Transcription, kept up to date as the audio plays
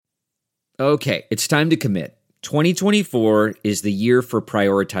Okay, it's time to commit. 2024 is the year for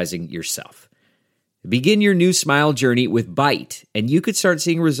prioritizing yourself. Begin your new smile journey with Byte, and you could start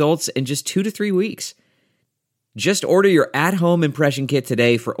seeing results in just 2 to 3 weeks. Just order your at-home impression kit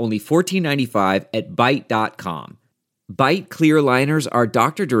today for only $14.95 at Byte.com. Byte clear liners are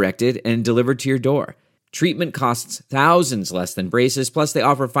doctor-directed and delivered to your door. Treatment costs thousands less than braces, plus they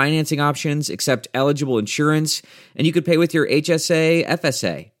offer financing options, accept eligible insurance, and you could pay with your HSA,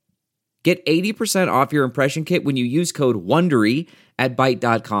 FSA. Get 80% off your impression kit when you use code WONDERY at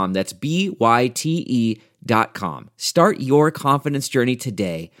Byte.com. That's BYTE.com. Start your confidence journey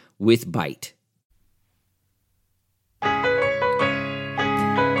today with Byte. We've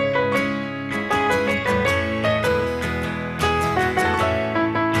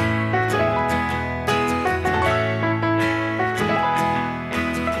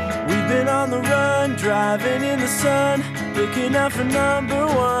been on the run, driving in the sun, looking out for number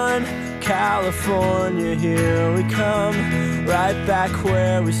one. California, here we come, right back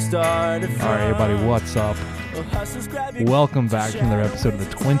where we started from. All right, everybody, what's up? Welcome back to another episode of the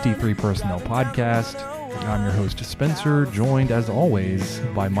 23 Personnel Podcast. I'm your host, Spencer, joined as always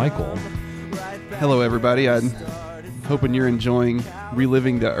by Michael. Hello, everybody. I'm hoping you're enjoying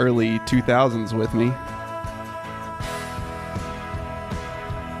reliving the early 2000s with me.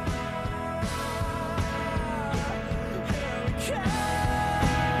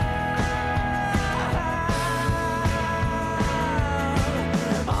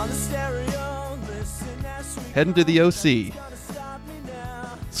 Heading to the OC.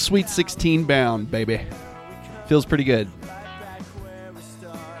 Sweet 16 bound, baby. Feels pretty good.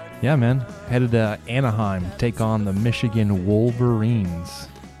 Yeah, man. Headed to Anaheim to take on the Michigan Wolverines.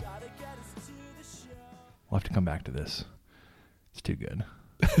 We'll have to come back to this. It's too good.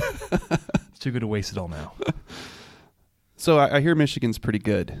 It's too good to waste it all now. So I hear Michigan's pretty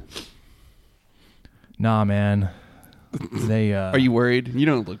good. Nah, man. They Are you worried? You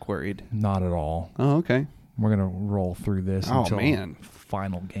don't look worried. Not at all. Oh, okay. We're going to roll through this Oh, until man.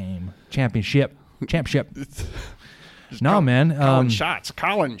 Final game. Championship. No, man.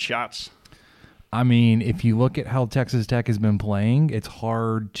 Calling shots. I mean, if you look at how Texas Tech has been playing, it's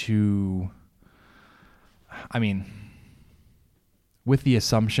hard to... I mean, with the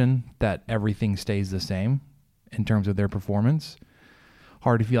assumption that everything stays the same in terms of their performance,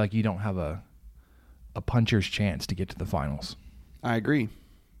 hard to feel like you don't have a puncher's chance to get to the finals. I agree.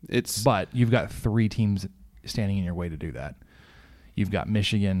 But you've got 3 teams standing in your way to do that. You've got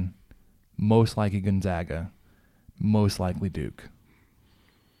Michigan, most likely Gonzaga, most likely Duke.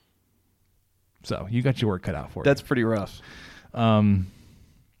 So you got your work cut out for you. That's pretty rough.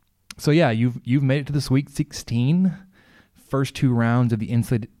 So yeah, you've made it to the Sweet 16. First 2 rounds of the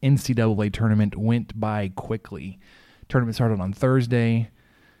NCAA tournament went by quickly. Tournament started on Thursday.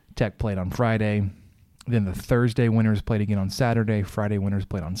 Tech played on Friday. Then the Thursday winners played again on Saturday. Friday winners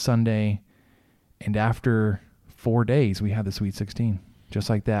played on Sunday. And after 4 days, we had the Sweet 16. Just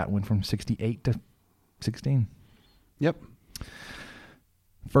like that, went from 68 to 16. Yep.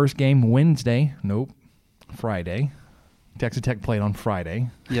 First game Friday. Texas Tech played on Friday.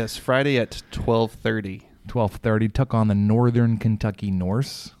 Yes, Friday at 12:30. 12:30, took on the Northern Kentucky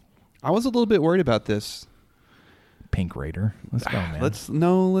Norse. I was a little bit worried about this. Pink Raider. Let's go, man. Let's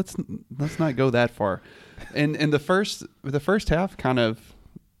not go that far. And the first half kind of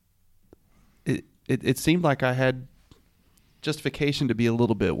it seemed like I had justification to be a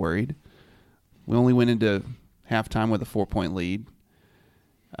little bit worried. We only went into halftime with a 4-point lead.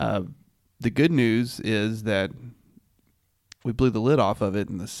 The good news is that we blew the lid off of it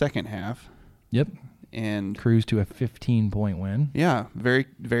in the second half. Yep. And cruised to a 15-point win. Yeah, very,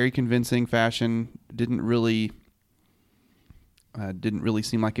 very convincing fashion. Didn't really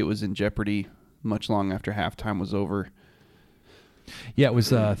seem like it was in jeopardy much long after halftime was over. Yeah, it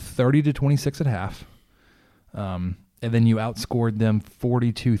was 30-26 at half. And then you outscored them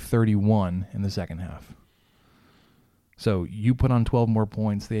 42-31 in the second half. So you put on 12 more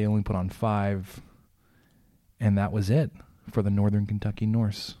points. They only put on 5. And that was it for the Northern Kentucky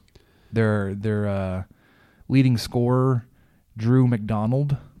Norse. Their leading scorer, Drew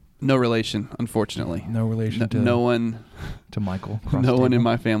McDonald. No relation, unfortunately. No relation to no one to Michael. No one in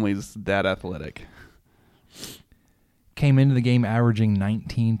my family is that athletic. Came into the game averaging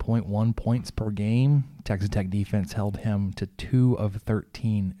 19.1 points per game. Texas Tech defense held him to 2 of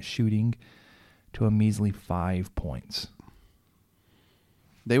 13 shooting to a measly 5 points.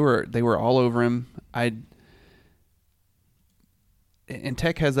 They were all over him. And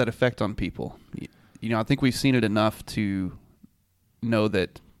Tech has that effect on people. You know, I think we've seen it enough to know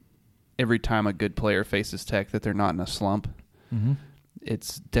that every time a good player faces Tech that they're not in a slump. Mm-hmm.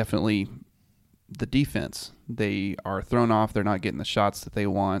 It's definitely the defense. They are thrown off. They're not getting the shots that they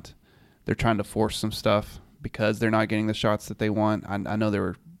want. They're trying to force some stuff because they're not getting the shots that they want. I know there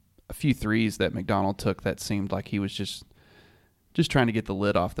were a few threes that McDonald took that seemed like he was just trying to get the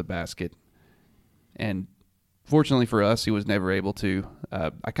lid off the basket. And fortunately for us, he was never able to.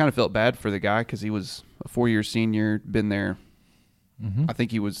 I kind of felt bad for the guy because he was a 4-year senior, been there. Mm-hmm. I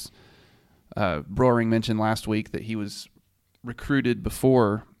think he was, Broering mentioned last week that he was recruited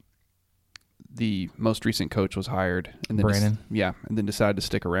before the most recent coach was hired. And then Brandon. And then decided to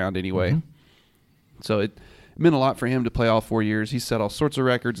stick around anyway. Mm-hmm. So it meant a lot for him to play all 4 years. He set all sorts of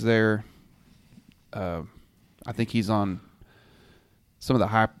records there. I think he's on some of the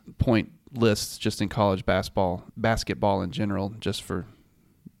high point lists just in college basketball in general, just for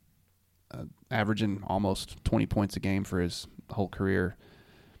averaging almost 20 points a game for his whole career.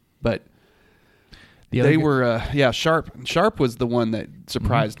 But they were, Sharp was the one that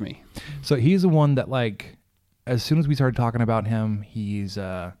surprised me. So he's the one that, like, as soon as we started talking about him, he's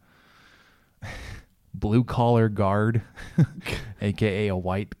blue-collar guard, a.k.a. a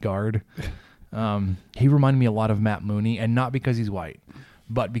white guard. He reminded me a lot of Matt Mooney, and not because he's white,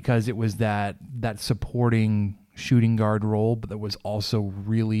 but because it was that supporting shooting guard role, but that was also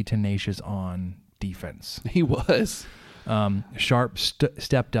really tenacious on defense. He was. Sharp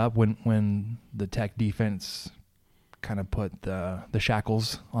stepped up when the Tech defense kind of put the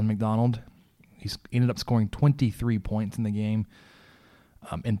shackles on McDonald. He ended up scoring 23 points in the game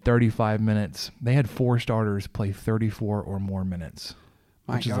in 35 minutes. They had 4 starters play 34 or more minutes,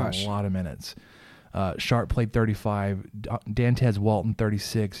 which is a lot of minutes. Sharp played 35, Dantez Walton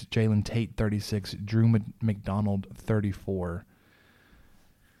 36, Jalen Tate 36, Drew McDonald 34.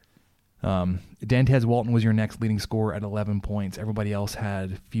 Dantez Walton was your next leading scorer at 11 points. Everybody else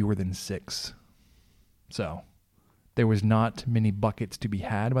had fewer than 6. So there was not many buckets to be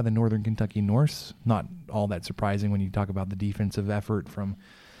had by the Northern Kentucky Norse. Not all that surprising when you talk about the defensive effort from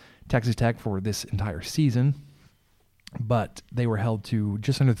Texas Tech for this entire season. But they were held to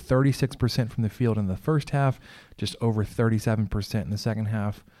just under 36% from the field in the first half, just over 37% in the second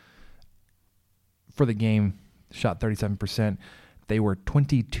half. For the game, shot 37%. They were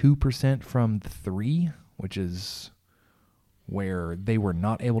 22% from 3, which is where they were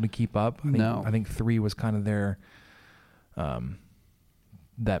not able to keep up. I think 3 was kind of their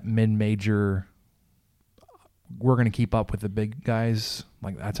that mid-major. We're going to keep up with the big guys.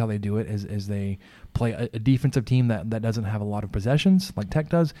 Like, that's how they do it, is they play a defensive team that doesn't have a lot of possessions like Tech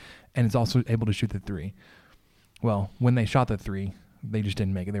does, and is also able to shoot the 3. Well, when they shot the 3, they just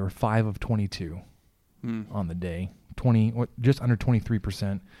didn't make it. They were 5 of 22 on the day, just under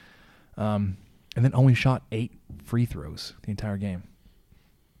 23%, and then only shot 8 free throws the entire game,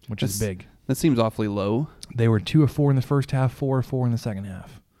 which is big. That seems awfully low. They were 2 of 4 in the first half, 4 of 4 in the second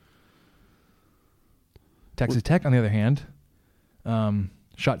half. Texas Tech, on the other hand,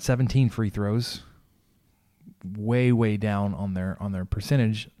 shot 17 free throws, way down on their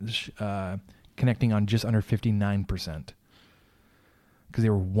percentage, connecting on just under 59%. Because they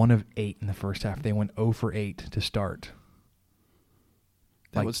were 1 of 8 in the first half. They went 0 for 8 to start.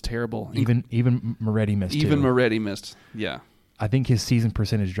 That was terrible. Even Moretti missed. Even too. Moretti missed. Yeah. I think his season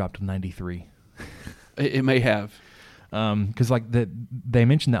percentage dropped to 93. It may have. Because they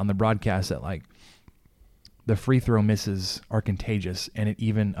mentioned that on the broadcast that, like, the free throw misses are contagious, and it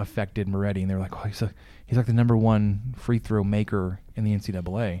even affected Moretti. And they were like, oh, he's like the number 1 free throw maker in the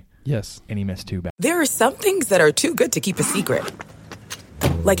NCAA. Yes. And he missed 2 back. There are some things that are too good to keep a secret.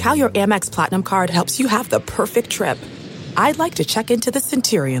 Like how your Amex Platinum card helps you have the perfect trip. I'd like to check into the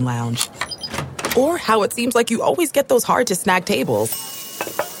Centurion Lounge. Or how it seems like you always get those hard-to-snag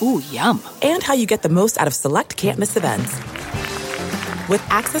tables. Ooh, yum. And how you get the most out of select can't-miss events. With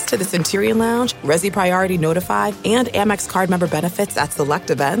access to the Centurion Lounge, Resi Priority Notified, and Amex card member benefits at select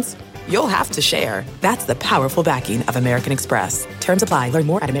events, you'll have to share. That's the powerful backing of American Express. Terms apply. Learn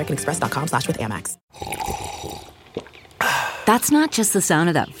more at americanexpress.com/withAmex. That's not just the sound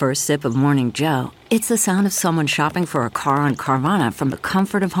of that first sip of Morning Joe. It's the sound of someone shopping for a car on Carvana from the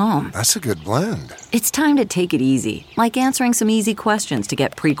comfort of home. That's a good blend. It's time to take it easy, like answering some easy questions to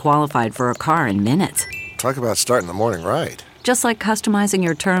get pre-qualified for a car in minutes. Talk about starting the morning right. Just like customizing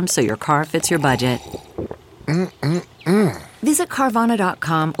your terms so your car fits your budget. Visit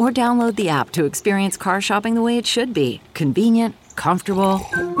Carvana.com or download the app to experience car shopping the way it should be. Convenient, comfortable.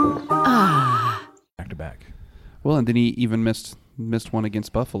 Back to back. Well, and then he even missed one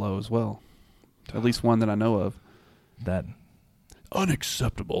against Buffalo as well. At least one that I know of. That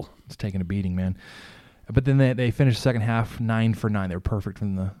unacceptable. It's taking a beating, man. But then they finished the second half 9 for 9. They were perfect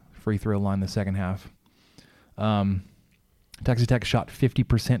from the free throw line the second half. Texas Tech shot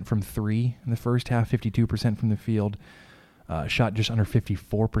 50% from three in the first half, 52% from the field. Shot just under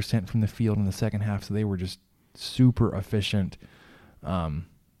 54% from the field in the second half, so they were just super efficient.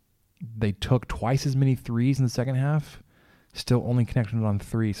 They took twice as many threes in the second half, still only connected on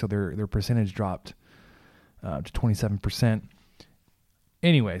three, so their percentage dropped to 27%.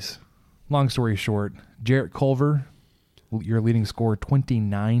 Anyways, long story short, Jarrett Culver, your leading scorer,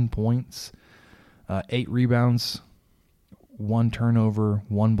 29 points, 8 rebounds, 1 turnover,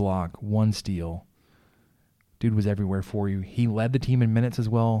 1 block, 1 steal. Dude was everywhere for you. He led the team in minutes as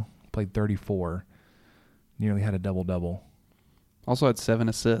well, played 34, nearly had a double-double. Also had 7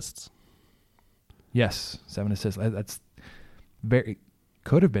 assists. Yes, 7 assists. That's very,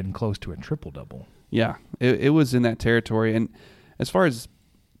 could have been close to a triple-double. Yeah, it was in that territory. And as far as,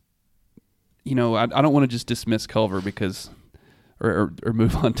 I don't want to just dismiss Culver because, or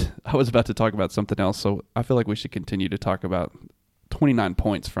move on to, I was about to talk about something else, so I feel like we should continue to talk about 29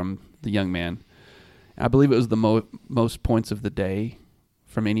 points from the young man. I believe it was the most points of the day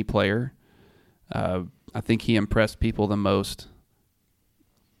from any player. I think he impressed people the most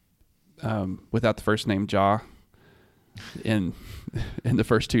without the first name Ja in the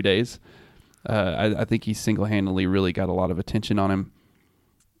first 2 days. I think he single-handedly really got a lot of attention on him.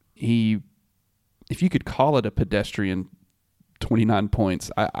 If you could call it a pedestrian 29 points,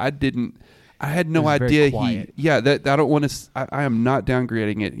 I had no idea I don't want to, I am not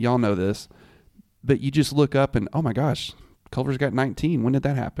downgrading it. Y'all know this. But you just look up and, oh my gosh, Culver's got 19. When did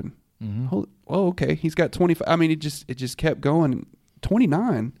that happen? Mm-hmm. Oh, okay. He's got 25. I mean, it just kept going.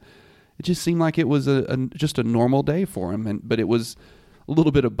 29. It just seemed like it was just a normal day for him. But it was a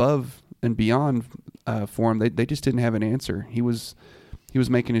little bit above and beyond for him. They just didn't have an answer. He was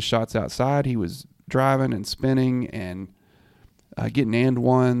making his shots outside. He was driving and spinning and getting and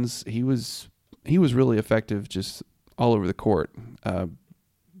ones. He was really effective just all over the court.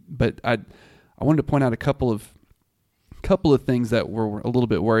 But I wanted to point out a couple of things that were a little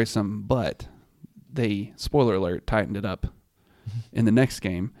bit worrisome, but they, spoiler alert, tightened it up in the next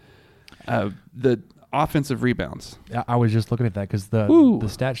game. The offensive rebounds. I was just looking at that because the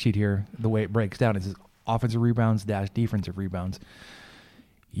stat sheet here, the way it breaks down, is offensive rebounds - defensive rebounds.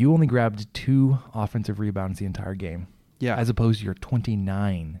 You only grabbed 2 offensive rebounds the entire game, as opposed to your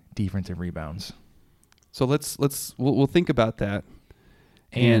 29 defensive rebounds. So we'll think about that.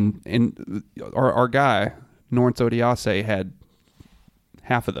 And our guy, Norrance Odiase, had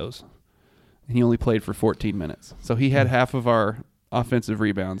half of those. And he only played for 14 minutes. So he had half of our offensive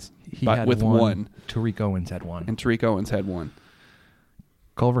rebounds with one. Tariq Owens had 1. And Tariq Owens had 1.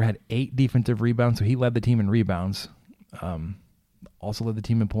 Culver had 8 defensive rebounds, so he led the team in rebounds. Also led the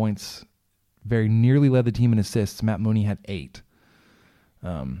team in points. Very nearly led the team in assists. Matt Mooney had 8.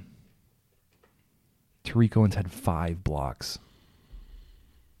 Tariq Owens had 5 blocks.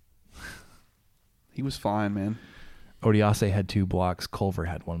 He was fine, man. Odiase had 2 blocks. Culver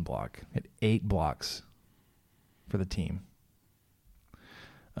had 1 block. Had 8 blocks for the team.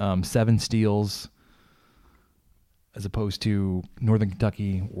 7 steals, as opposed to Northern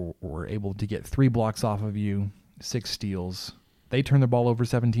Kentucky were able to get 3 blocks off of you, 6 steals. They turned the ball over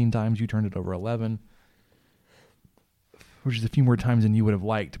 17 times. You turned it over 11, which is a few more times than you would have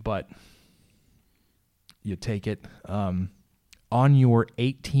liked, but you take it. On your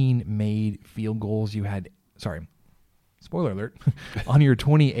 18 made field goals, you had, spoiler alert, on your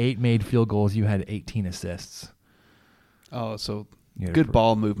 28 made field goals, you had 18 assists. Oh, so good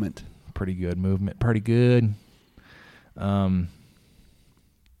ball movement. Pretty good movement. Pretty good. Yeah,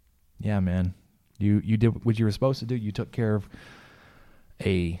 man. You did what you were supposed to do. You took care of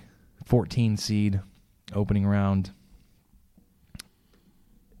a 14 seed opening round.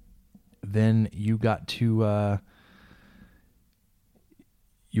 Then you got to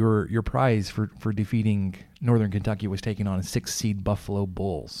your prize for defeating Northern Kentucky was taking on a 6 seed Buffalo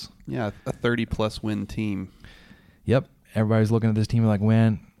Bulls. Yeah, a 30-plus win team. Yep. Everybody's looking at this team like,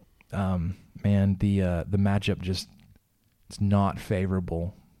 man, the matchup just, it's not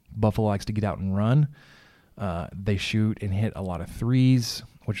favorable. Buffalo likes to get out and run. They shoot and hit a lot of threes,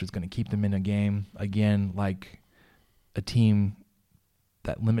 which is going to keep them in a game. Again, like a team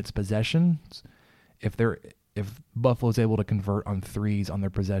that limits possessions. If Buffalo's able to convert on threes on their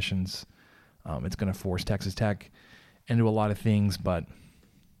possessions, it's going to force Texas Tech into a lot of things. But,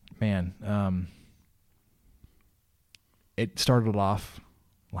 man, it started off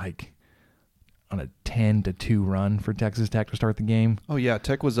like on a 10-2 run for Texas Tech to start the game. Oh, yeah.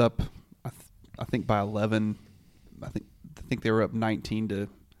 Tech was up, I think, by 11. I think they were up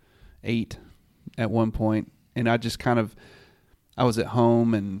 19-8 at one point. And I was at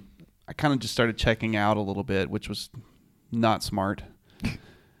home and I kind of just started checking out a little bit, which was not smart.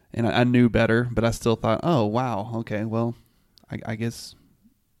 And I knew better, but I still thought, oh, wow, okay, well, I guess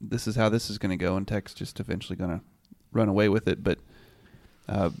this is how this is going to go, and Tech's just eventually going to run away with it. But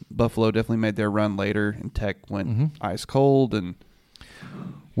Buffalo definitely made their run later, and Tech went ice cold, and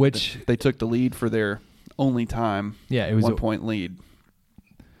which they took the lead for their only time. Yeah, it was 1 point lead.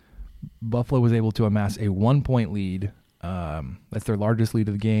 Buffalo was able to amass a 1 point lead. That's their largest lead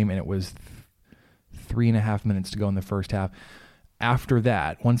of the game, and it was 3.5 minutes to go in the first half. After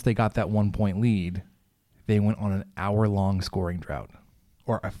that, once they got that 1 point lead, they went on an hour-long scoring drought,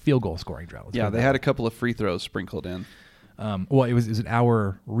 or a field goal scoring drought. Yeah, they had a couple of free throws sprinkled in. Well, it was an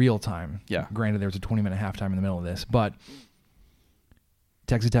hour real time. Yeah. Granted, there was a 20-minute halftime in the middle of this, but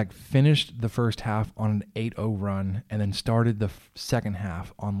Texas Tech finished the first half on an 8-0 run, and then started the second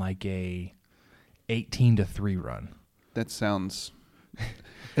half on like a 18-3 run. That sounds.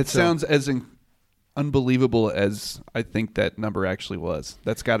 It sounds as unbelievable as I think that number actually was.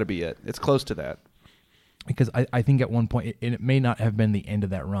 That's got to be it. It's close to that. Because I think at one point, it may not have been the end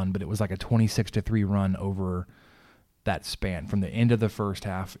of that run, but it was like a 26-3 run over that span from the end of the first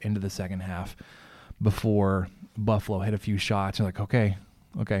half into the second half before Buffalo hit a few shots. You're like, okay,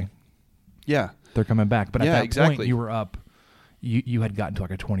 yeah, they're coming back. But at that exactly. point, you were up. You had gotten to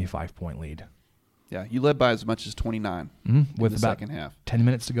like a 25-point lead. Yeah, you led by as much as 29 with the about second half. 10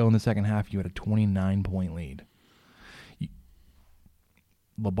 minutes to go in the second half. You had a 29-point lead.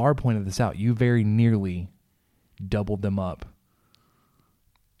 LeBar pointed this out. You very nearly doubled them up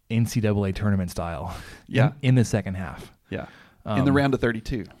NCAA tournament style in the second half. Yeah, in the round of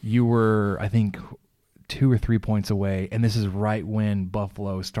 32. You were, I think, 2 or 3 points away, and this is right when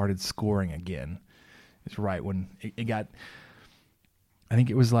Buffalo started scoring again. It's right when it got, I think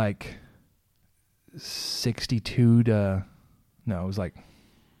it was like 62 to, no, it was like,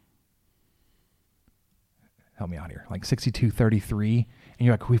 help me out here, like 62-33, and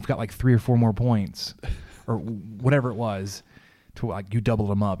you're like, we've got like 3 or 4 more points, or whatever it was, to like you doubled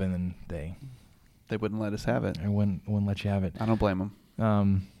them up, and then they wouldn't let us have it. They wouldn't let you have it. I don't blame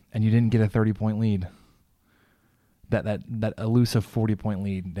them. And you didn't get a 30-point lead. That elusive 40-point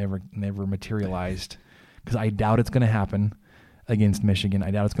lead never materialized, because I doubt it's going to happen against Michigan.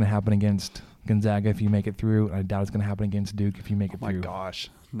 I doubt it's going to happen against Gonzaga if you make it through. I doubt it's going to happen against Duke if you make it through. Oh my gosh,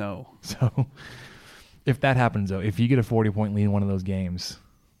 no. So if that happens, though, if you get a 40-point lead in one of those games,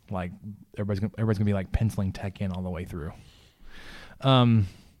 like everybody's gonna be like penciling Tech in all the way through.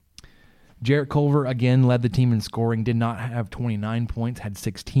 Jarrett Culver again led the team in scoring. Did not have 29 points, had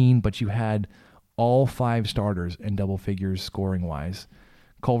 16, but you had all 5 starters in double figures scoring wise.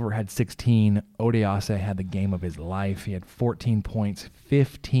 Culver had 16. Odease had the game of his life. He had 14 points,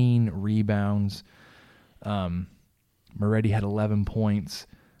 15 rebounds. Moretti had 11 points.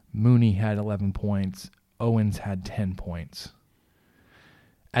 Mooney had 11 points. Owens had 10 points.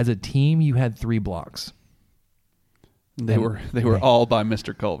 As a team, you had 3 blocks. They were all by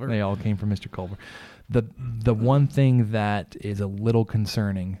Mr. Culver. They all came from Mr. Culver. The one thing that is a little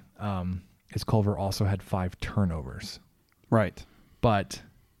concerning is Culver also had 5 turnovers. Right. But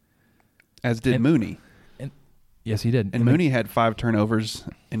as did Mooney. Yes, he did. And Mooney had 5 turnovers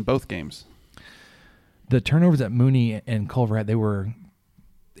in both games. The turnovers that Mooney and Culver had,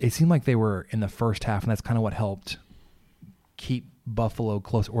 it seemed like they were in the first half, and that's kind of what helped keep Buffalo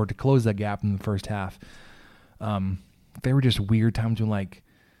close, or to close that gap in the first half. They were just weird times when, like,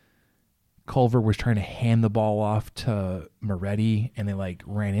 Culver was trying to hand the ball off to Moretti, and they, like,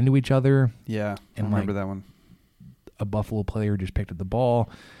 ran into each other. Yeah, and I remember that one. A Buffalo player just picked up the ball.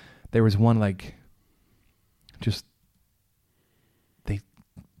 There was one, like, just they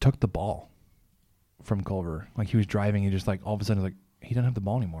took the ball from Culver. Like, he was driving, and just, like, all of a sudden, like, he doesn't have the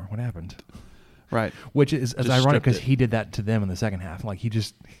ball anymore. What happened? Right. Which is ironic because he did that to them in the second half. Like, he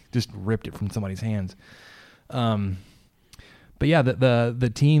just ripped it from somebody's hands. But yeah,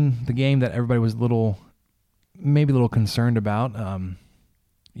 the game that everybody was maybe a little concerned about.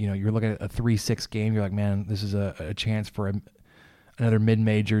 You're looking at a 3-6 game. You're like, man, this is a chance for another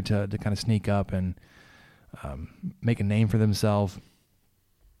mid-major to kind of sneak up and make a name for themselves.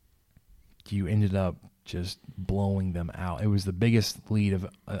 You ended up just blowing them out. It was the biggest lead of,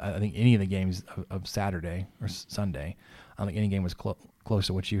 I think, any of the games of Saturday or Sunday. I don't think any game was close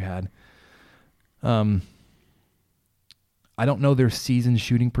to what you had. I don't know their season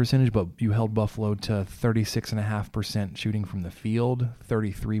shooting percentage, but you held Buffalo to 36.5% shooting from the field,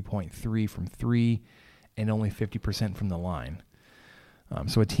 33.3% from 3, and only 50% from the line.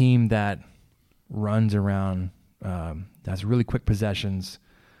 So a team that runs around, has really quick possessions,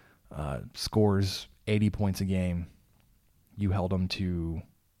 scores 80 points a game. You held them to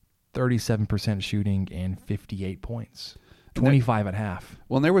 37% shooting and 58 points. 25 at half.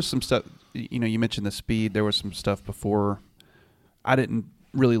 Well, and there was some stuff, you mentioned the speed. There was some stuff before. I didn't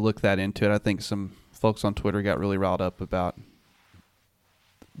really look that into it. I think some folks on Twitter got really riled up about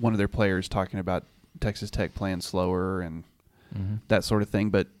one of their players talking about Texas Tech playing slower and that sort of thing.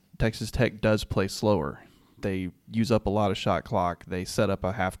 But Texas Tech does play slower. They use up a lot of shot clock. They set up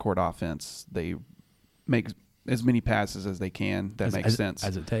a half-court offense. They make as many passes as they can. That makes sense.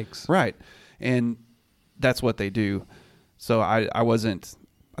 As it takes. Right. And that's what they do. So I wasn't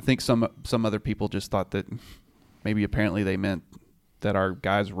 – I think some other people just thought that maybe apparently they meant that our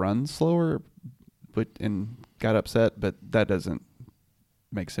guys run slower and got upset, but that doesn't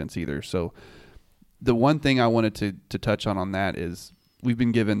make sense either. So the one thing I wanted to touch on that is we've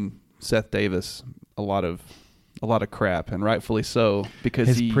been giving Seth Davis a lot of crap, and rightfully so, because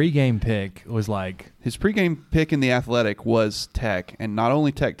his pregame pick was like his pregame pick in the Athletic was Tech, and not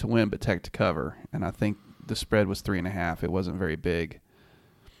only Tech to win, but Tech to cover. And I think the spread was 3.5. It wasn't very big,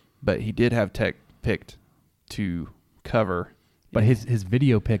 but he did have Tech picked to cover. But his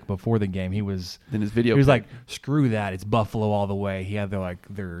video pick before the game, he was like, screw that, it's Buffalo all the way. He had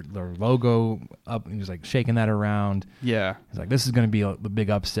their logo up, and he was like shaking that around. Yeah, he's like, this is going to be the big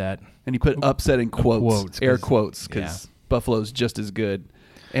upset. And he put upset in quotes, air quotes, because Buffalo's just as good,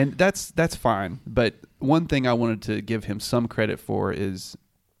 and that's fine. But one thing I wanted to give him some credit for is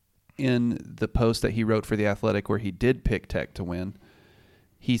in the post that he wrote for The Athletic, where he did pick Tech to win,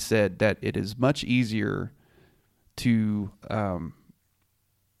 he said that it is much easier to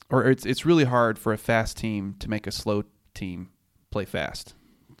or it's really hard for a fast team to make a slow team play fast,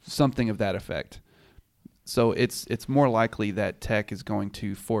 something of that effect. So it's more likely that Tech is going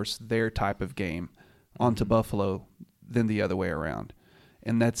to force their type of game onto Buffalo than the other way around,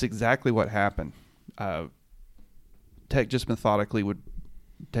 and that's exactly what happened. Tech just methodically would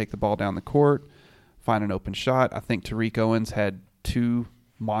take the ball down the court, find an open shot. I think Tariq Owens had 2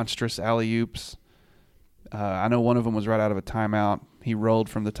 monstrous alley-oops. I know one of them was right out of a timeout. He rolled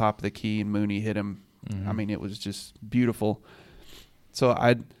from the top of the key, and Mooney hit him. I mean, it was just beautiful. So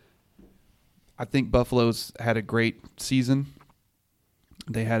I think Buffalo's had a great season.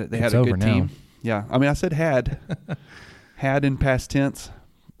 They had a good team. Yeah, I mean, I said had in past tense,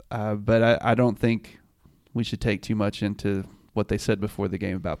 but I don't think we should take too much into what they said before the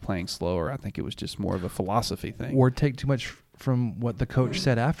game about playing slower. I think it was just more of a philosophy thing. Or take too much from what the coach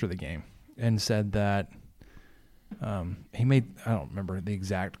said after the game, and said that he made, I don't remember the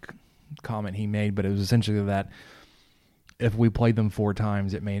exact comment he made, but it was essentially that if we played them 4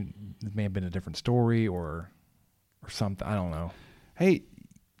 times, it may have been a different story or something. I don't know. Hey,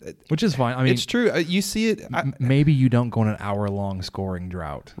 which is fine. I mean, it's true. You see it. Maybe you don't go on an hour-long scoring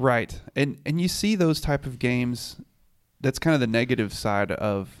drought, right? And you see those type of games. That's kind of the negative side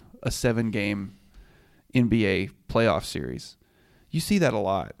of a 7-game NBA playoff series. You see that a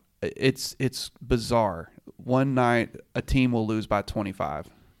lot. It's bizarre. One night a team will lose by 25.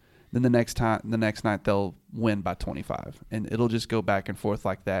 Then the next night they'll win by 25, and it'll just go back and forth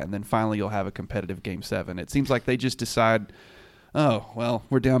like that. And then finally you'll have a competitive Game 7. It seems like they just decide, oh well,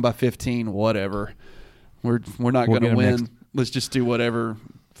 we're down by 15, whatever. We're not going to win. Let's just do whatever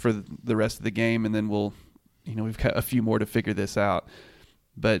for the rest of the game, and then we've got a few more to figure this out.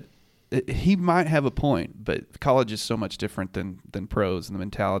 But he might have a point, but college is so much different than pros, and the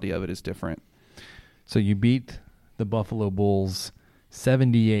mentality of it is different. So you beat the Buffalo Bulls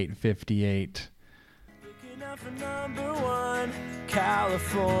 78-58. Looking out for number 1,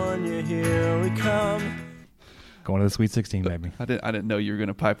 California, here we come. Going to the Sweet 16, baby. I didn't know you were going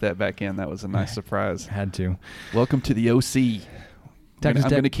to pipe that back in. That was a nice surprise. Had to. Welcome to the OC. I'm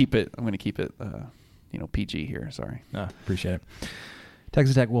going to keep it. PG here. Sorry. Appreciate it.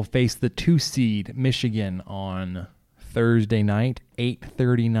 Texas Tech will face the 2 seed Michigan on Thursday night,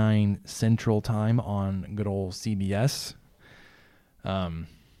 8:39 Central Time on good old CBS.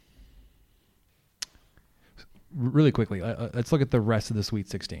 Really quickly, let's look at the rest of the Sweet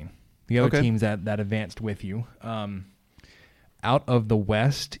 16. The other teams that advanced with you. Out of the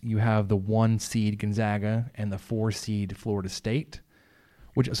West, you have the 1 seed Gonzaga and the 4 seed Florida State.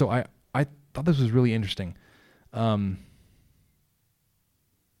 So I thought this was really interesting.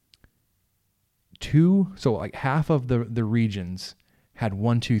 Half of the regions had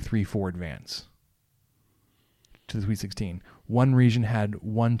 1, 2, 3, 4 advance to the Sweet 16. One region had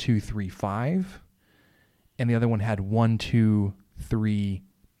 1, 2, 3, 5, and the other one had 1, 2, 3,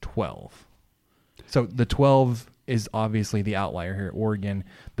 12. So the 12 is obviously the outlier here. Oregon,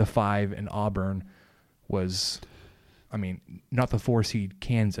 the 5 in Auburn was, not the 4 seed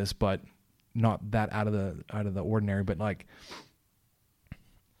Kansas, but not that out of the ordinary. But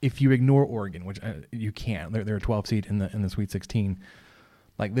if you ignore Oregon, which you can't, they're a 12 seed in the Sweet 16.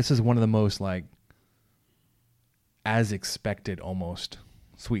 Like, this is one of the most, like, as expected almost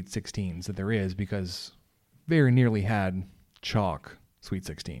Sweet 16s that there is, because very nearly had chalk Sweet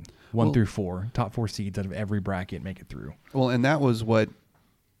 16. 1 through 4, top 4 seeds out of every bracket make it through. Well, and that was what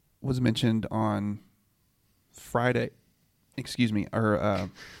was mentioned on Friday. Excuse me, or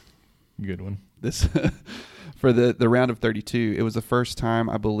Good one. this for the round of 32. It was the first time,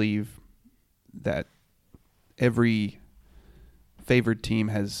 I believe, that every favored team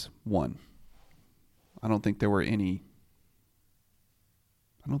has won. I don't think there were any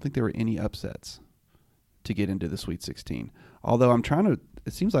upsets to get into the Sweet 16. Although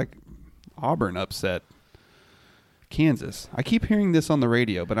it seems like Auburn upset Kansas. I keep hearing this on the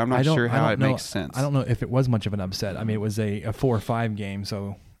radio, but I'm not sure how it makes sense. I don't know if it was much of an upset. I mean, it was a 4-5 game,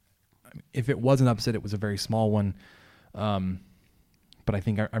 so if it was an upset, it was a very small one. But I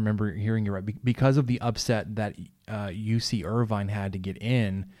think I remember hearing you right. Because of the upset that UC Irvine had to get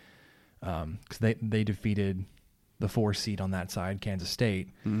in, because they defeated the 4 seed on that side, Kansas State.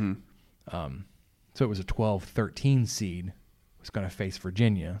 Mm-hmm. So it was a 12-13 seed was going to face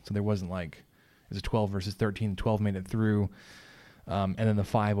Virginia. So there wasn't like it was a 12 versus 13. 12 made it through, and then the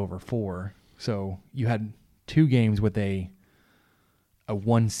 5/4. So you had 2 games with a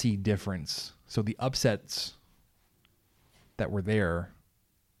 1 seed difference. So the upsets that were there,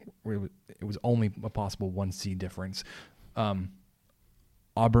 it was only a possible 1 seed difference.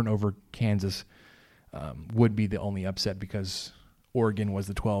 Auburn over Kansas would be the only upset because Oregon was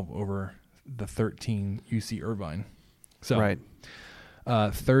the 12 over the 13 UC Irvine. So right.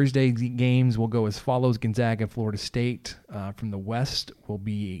 Thursday games will go as follows. Gonzaga, Florida State from the West will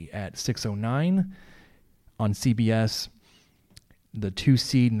be at 6:09 on CBS. The 2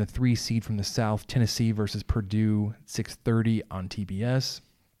 seed and the 3 seed from the South, Tennessee versus Purdue, 6:30 on TBS.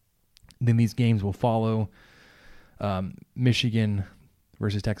 Then these games will follow Michigan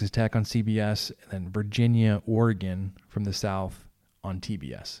versus Texas Tech on CBS, and then Virginia, Oregon from the South on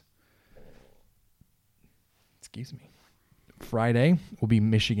TBS. Excuse me. Friday will be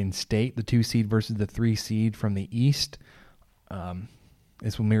Michigan State, the 2 seed versus the 3 seed from the East.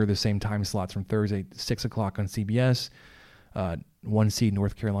 This will mirror the same time slots from Thursday, 6 o'clock on CBS. 1 seed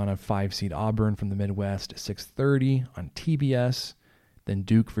North Carolina, 5 seed Auburn from the Midwest, 6:30 on TBS. Then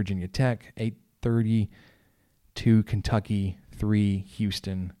Duke, Virginia Tech, 8:30. 2 Kentucky, 3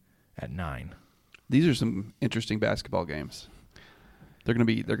 Houston at 9. These are some interesting basketball games. They're gonna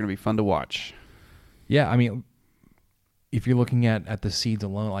be fun to watch. Yeah, I mean, if you're looking at the seeds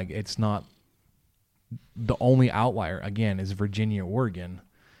alone, like, it's not the only outlier. Again, is Virginia, Oregon.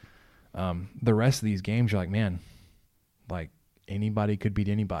 The rest of these games, you're like, man, like, anybody could beat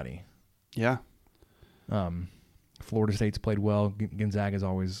anybody. Yeah. Florida State's played well. Gonzaga is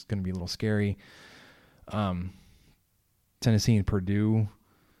always going to be a little scary. Tennessee and Purdue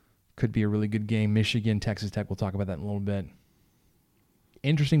could be a really good game. Michigan, Texas Tech, we'll talk about that in a little bit.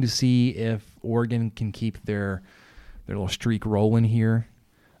 Interesting to see if Oregon can keep their little streak rolling here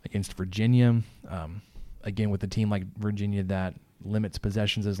against Virginia. Again, with a team like Virginia that limits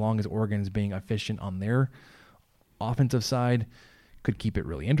possessions, as long as Oregon is being efficient on their offensive side, could keep it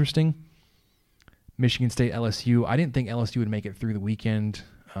really interesting. Michigan State, LSU. I didn't think LSU would make it through the weekend.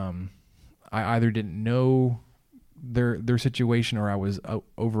 I either didn't know their situation or I was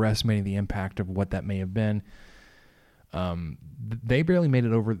overestimating the impact of what that may have been. They barely made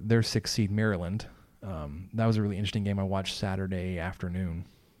it over their 6th seed Maryland. That was a really interesting game I watched Saturday afternoon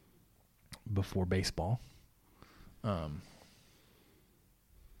before baseball.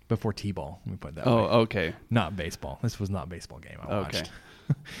 Before T-ball, let me put it that way. Oh, okay. Not baseball. This was not a baseball game I watched.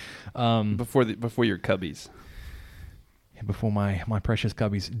 Okay. Before your Cubbies. Before my precious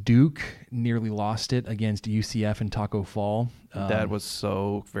Cubbies. Duke nearly lost it against UCF in Taco Fall. That was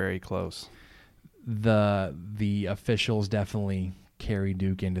so very close. The officials definitely carried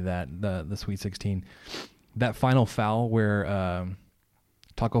Duke into the Sweet 16. That final foul where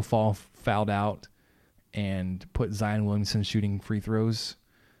Taco Fall fouled out and put Zion Williamson shooting free throws,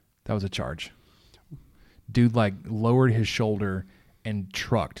 that was a charge. Dude, like, lowered his shoulder and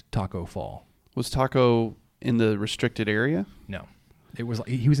trucked Taco Fall. Was Taco in the restricted area? No. It was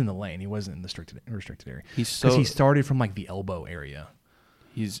he was in the lane. He wasn't in the restricted area. He started from, like, the elbow area.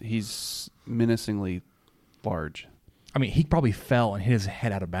 He's menacingly large. I mean, he probably fell and hit his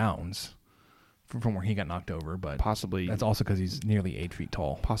head out of bounds from where he got knocked over, but possibly that's also because he's nearly 8 feet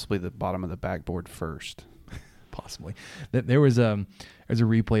tall. Possibly the bottom of the backboard first. Possibly. There's a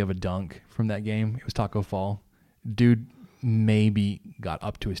replay of a dunk from that game. It was Taco Fall. Dude maybe got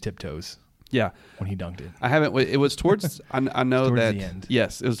up to his tiptoes. Yeah. when he dunked it. I haven't. It was towards. I know Towards that. the end.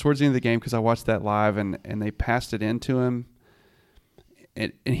 Yes, it was towards the end of the game because I watched that live, and they passed it into him,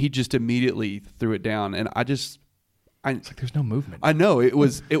 and he just immediately threw it down, and It's like there's no movement. I know it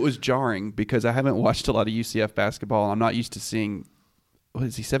was jarring because I haven't watched a lot of UCF basketball, and I'm not used to seeing. What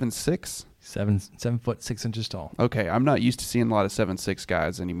is he, 7'6"? 7 foot 6 inches tall, Okay, I'm not used to seeing a lot of 7'6"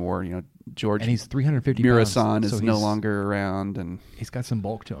 guys anymore. George and he's 350 Murasan pounds. is so no he's- longer around, and He's got some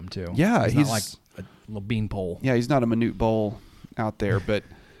bulk to him too. Yeah, he's he's- not like a little beanpole. yeah, he's not a Manute Bowl out there, but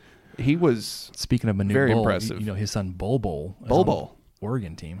he was. Speaking of Manute Very Bol, impressive. his son Bol is Bol on Bol. the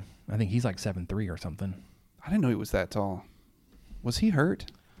Oregon team. I think he's like 7'3" or something. I didn't know he was that tall. Was he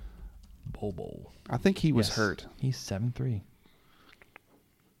hurt? Bol. I think he was Yes, hurt. He's 7'3".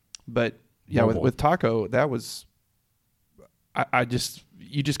 But yeah, Bol. with Taco, that was.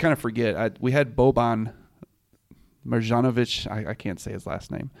 You just kind of forget. We had Boban Marjanovic. I can't say his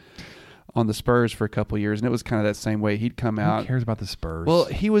last name. On the Spurs for a couple of years, and it was kind of that same way. He'd come out. Who cares about the Spurs? Well,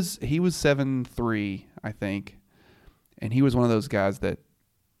 he was 7'3", I think, and he was one of those guys that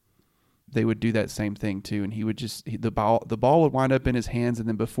they would do that same thing too. And he would the ball would wind up in his hands, and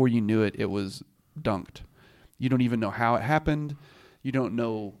then before you knew it, it was dunked. You don't even know how it happened. You don't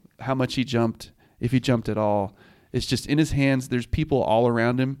know how much he jumped, if he jumped at all. It's just in his hands. There's people all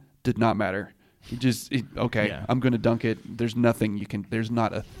around him. Did not matter. Okay, Yeah. I'm going to dunk it. There's nothing you can. There's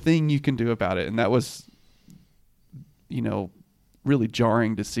not a thing you can do about it. And that was, really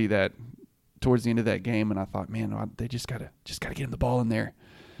jarring to see that towards the end of that game. And I thought, man, they just gotta get him the ball in there,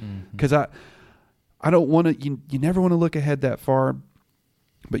 because I don't want to. You never want to look ahead that far,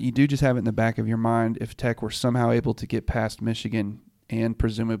 but you do just have it in the back of your mind. If Tech were somehow able to get past Michigan and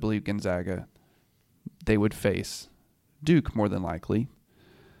presumably Gonzaga, they would face Duke more than likely.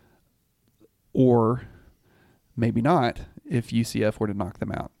 Or maybe not if UCF were to knock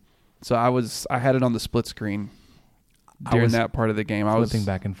them out. So I had it on the split screen during that part of the game. I was flipping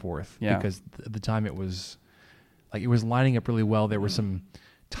back and forth Yeah. because at the time it was lining up really well. There were some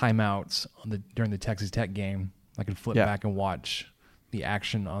timeouts during the Texas Tech game. I could flip Yeah. back and watch the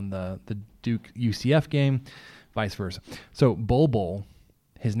action on the Duke UCF game, vice versa. So Bol,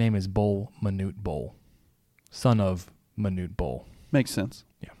 his name is Bol Manute Bol, son of Manute Bol. makes sense.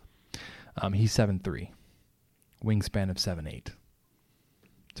 Yeah. He's 7'3", wingspan of 7'8".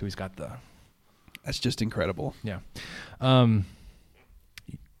 So he's got the That's just incredible. yeah.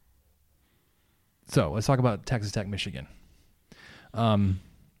 So let's talk about Texas Tech, Michigan.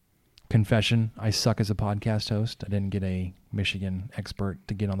 Confession: I suck as a podcast host. I didn't get a Michigan expert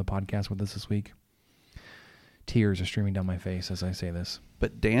to get on the podcast with us this week. Tears are streaming down my face as I say this.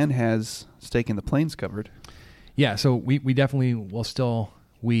 But Dan has Stake in the Plains covered. Yeah, so we definitely will still,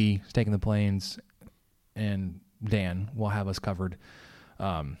 Stake in the Plains and Dan will have us covered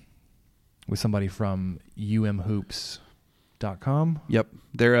with somebody from umhoops.com. Yep,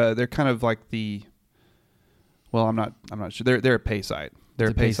 they're kind of like the. Well, I'm not sure. They're a pay site. They're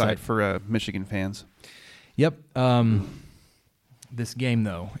a pay site for Michigan fans. Yep. This game,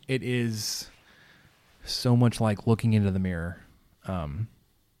 though, it is so much like looking into the mirror.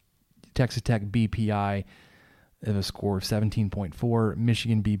 Texas Tech BPI of a score of 17.4,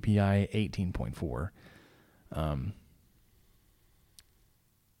 Michigan BPI 18.4.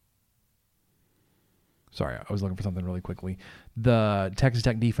 Sorry, I was looking for something really quickly. The Texas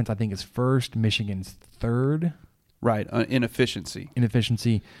Tech defense, I think, is first. Michigan's third. Right, in efficiency. In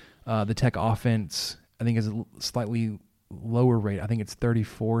efficiency. The Tech offense, I think, is a slightly lower rate. I think it's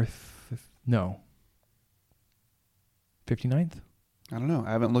 34th. No. 59th? I don't know.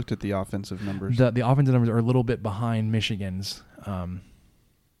 I haven't looked at the offensive numbers. The offensive numbers are a little bit behind Michigan's.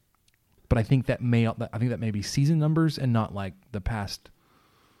 But I think that may be season numbers and not like the past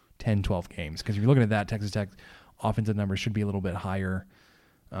 10, 12 games. Because if you're looking at that, Texas Tech offensive numbers should be a little bit higher.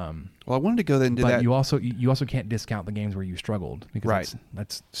 Well, I wanted to go into but that. you also can't discount the games where you struggled because Right.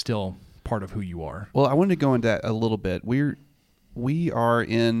 that's still part of who you are. Well, I wanted to go into that a little bit. We are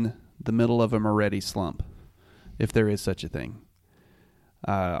in the middle of a Moretti slump, if there is such a thing.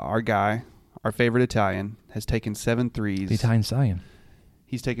 Our guy, our favorite Italian, has taken 7 threes. The Italian Stallion.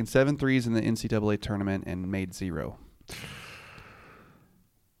 He's taken 7 threes in the NCAA tournament and made 0.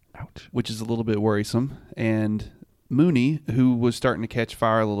 Ouch. Which is a little bit worrisome. And Mooney, who was starting to catch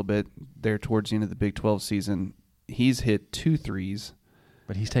fire a little bit there towards the end of the Big 12 season, he's hit 2 threes.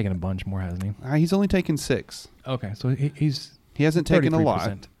 But he's taken a bunch more, hasn't he? He's only taken 6. Okay, so he hasn't taken a 33%.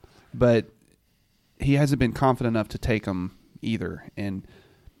 lot, but he hasn't been confident enough to take them either. And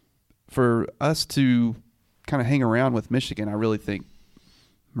for us to kind of hang around with Michigan, I really think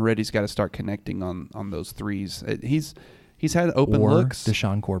Moretti's got to start connecting on those threes. He's had open or looks.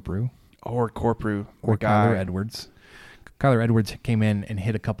 Deshaun Corprew. Or Corprew. or the guy. Kyler Edwards. Kyler Edwards came in and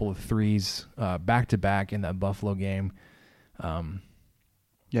hit a couple of threes back-to-back in that Buffalo game.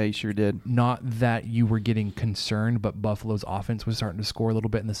 Yeah, he sure did. Not that you were getting concerned, but Buffalo's offense was starting to score a little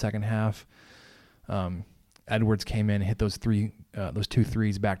bit in the second half. Edwards came in and hit those 2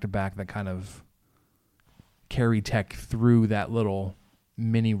 threes back-to-back that kind of carried Tech through that little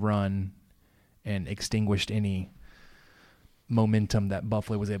mini run and extinguished any momentum that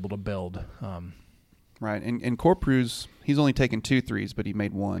Buffalo was able to build. Right, and Corprew's, he's only taken 2 threes, but he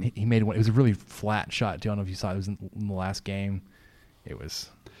made one. He made one. It was a really flat shot, too. I don't know if you saw it. It was in the last game. It was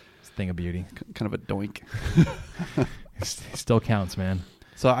a thing of beauty. Kind of a doink. It still counts, man.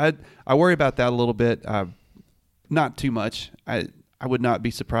 So I worry about that a little bit. Not too much. I would not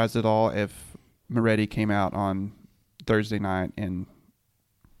be surprised at all if Moretti came out on Thursday night and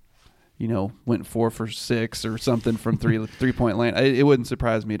went 4 for 6 or something from 3-point land. It wouldn't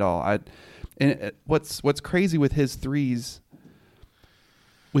surprise me at all. What's crazy with his threes,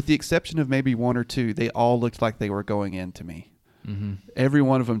 with the exception of maybe 1 or 2, they all looked like they were going in to me. Mm-hmm. Every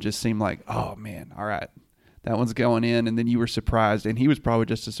one of them just seemed like, oh man, all right, that one's going in, and then you were surprised, and he was probably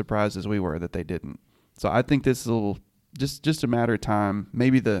just as surprised as we were that they didn't. So I think this will just a matter of time.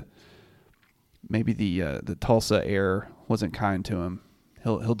 Maybe the Tulsa air wasn't kind to him.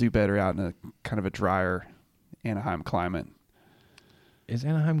 He'll do better out in a kind of a drier Anaheim climate. Is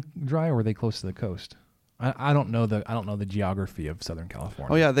Anaheim dry, or were they close to the coast? I don't know the geography of Southern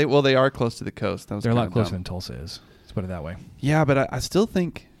California. Oh yeah, they are close to the coast. They're a lot closer than Tulsa is. Let's put it that way. Yeah, but I still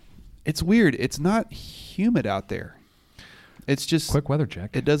think it's weird. It's not humid out there. It's just quick weather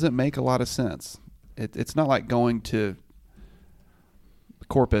check. It doesn't make a lot of sense. It's not like going to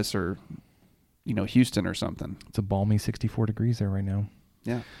Corpus or Houston or something. It's a balmy 64 degrees there right now.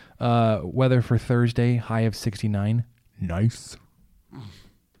 Yeah. Weather for Thursday, high of 69. Nice.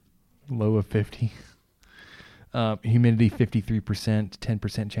 Low of 50. Humidity 53%,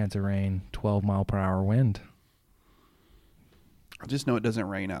 10% chance of rain, 12 mile per hour wind. I just know it doesn't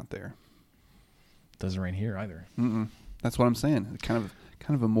rain out there. Doesn't rain here either. Mm-mm. That's what I'm saying. Kind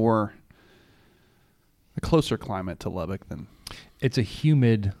of a closer climate to Lubbock than. It's a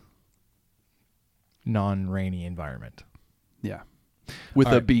humid, non-rainy environment. Yeah. With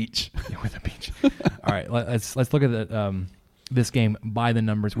All a right. beach. Yeah, with a beach. All right, let's look at this game by the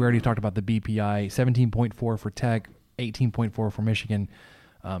numbers. We already talked about the BPI, 17.4 for Tech, 18.4 for Michigan.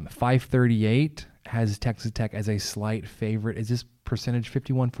 538 has Texas Tech as a slight favorite. Is this percentage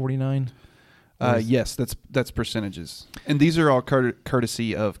 51-49? Yes, that's percentages, and these are all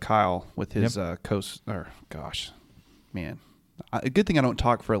courtesy of Kyle with his gosh, man, a good thing I don't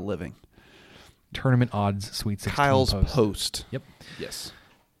talk for a living. Tournament odds, Sweet 16 Kyle's post. Yep. Yes.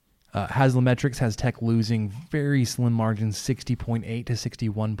 Haslametrics has Tech losing very slim margins, 60.8 to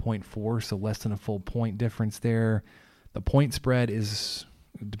 61.4, so less than a full point difference there. The point spread is,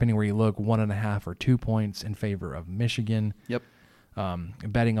 depending where you look, 1.5 or 2 points in favor of Michigan. Yep.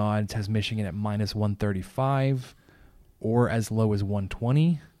 Betting odds has Michigan at minus 135 or as low as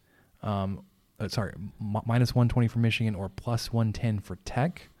 120. Minus 120 for Michigan or plus 110 for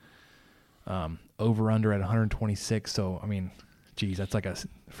Tech. Over under at 126. So, I mean, geez, that's like a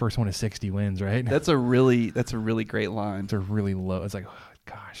first one to 60 wins, right? That's a really great line. It's a really low. It's like, oh,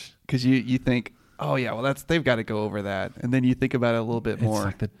 gosh. Because you think, oh yeah, well they've got to go over that, and then you think about it a little bit more. It's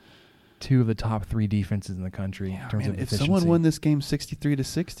like the 2 of the top 3 defenses in the country in terms of if efficiency. someone won this game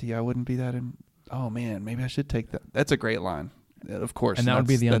 63-60, I wouldn't be that. Oh man, maybe I should take that. That's a great line, of course. And that would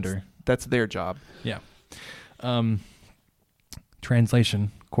be the under. That's their job. Yeah.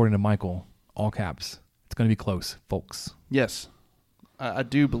 Translation, according to Michael, all caps. It's going to be close, folks. Yes, I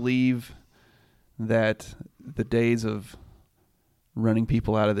do believe that the days of running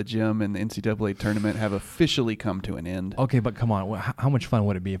people out of the gym in the NCAA tournament have officially come to an end. Okay, but come on. How much fun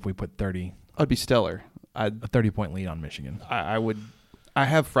would it be if we put 30? I'd be stellar. A 30-point lead on Michigan. I would. I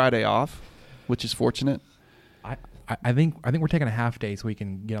have Friday off, which is fortunate. I think we're taking a half day so we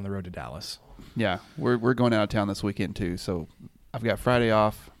can get on the road to Dallas. Yeah, we're going out of town this weekend too. So I've got Friday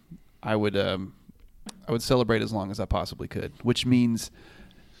off. I would celebrate as long as I possibly could, which means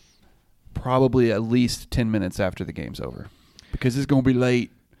probably at least 10 minutes after the game's over, because it's going to be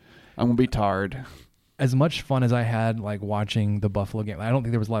late. I'm going to be tired. As much fun as I had like watching the Buffalo game, I don't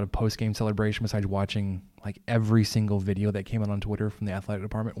think there was a lot of post-game celebration besides watching like every single video that came out on Twitter from the athletic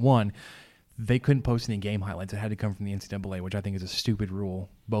department. One, they couldn't post any game highlights. It had to come from the NCAA, which I think is a stupid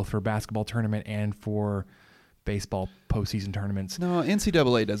rule, both for basketball tournament and for baseball postseason tournaments. No,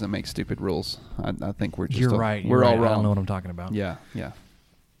 NCAA doesn't make stupid rules. I think we're just You're right. We're all right. wrong. I don't know what I'm talking about. Yeah.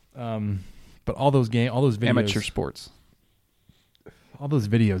 But all those videos, Amateur sports. all those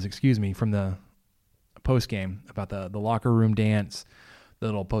videos, from the post game about the locker room dance, the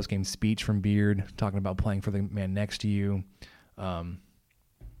little post game speech from Beard talking about playing for the man next to you.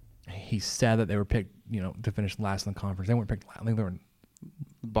 He said that they were picked, to finish last in the conference. They weren't picked. I think they were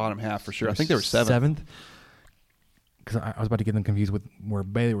bottom half for sure. I think they were seventh. Because I was about to get them confused with where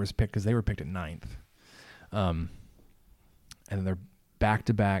Baylor was picked, because they were picked at 9th. And then they're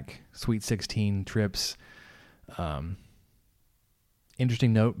back-to-back Sweet 16 trips.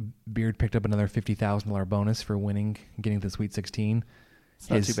 Interesting note, Beard picked up another $50,000 bonus for getting to the Sweet 16. It's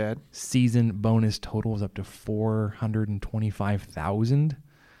not too bad. Season bonus total was up to $425,000.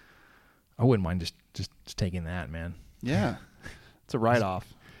 I wouldn't mind just taking that, man. Yeah, it's a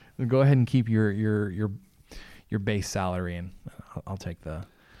write-off. Go ahead and keep your base salary, and I'll take the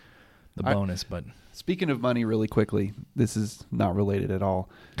bonus. But speaking of money, really quickly, this is not related at all.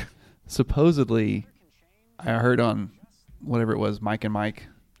 Supposedly, I heard on whatever it was, Mike and Mike.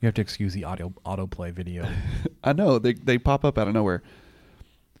 You have to excuse the autoplay video. I know they pop up out of nowhere.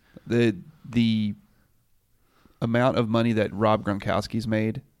 The amount of money that Rob Gronkowski's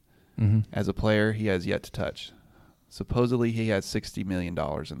made as a player, he has yet to touch. Supposedly, he has $60 million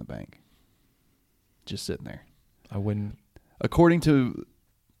in the bank, just sitting there. I wouldn't. According to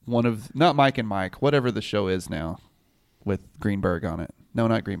not Mike and Mike, whatever the show is now, with Greenberg on it. No,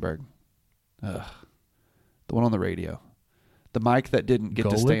 not Greenberg. The one on the radio. The Mike that didn't get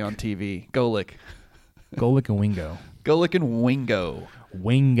to stay on TV. Golick. Golick and Wingo. Golick and Wingo.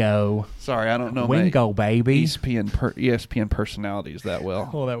 Wingo. Sorry, I don't know Wingo, baby. ESPN personalities that well.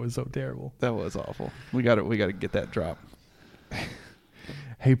 Oh, that was so terrible. That was awful. We got to get that drop.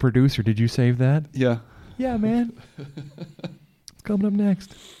 Hey, producer, did you save that? Yeah. Yeah, man. It's coming up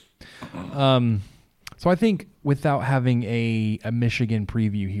next. So I think without having a Michigan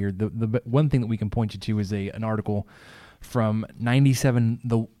preview here, the one thing that we can point you to is an article from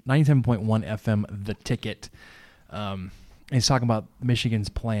 97.1 FM, The Ticket. It's talking about Michigan's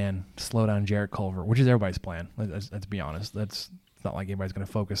plan to slow down Jarrett Culver, which is everybody's plan. Let's be honest. It's not like anybody's going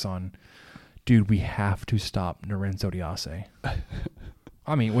to focus on, dude, we have to stop Lorenzo Diase.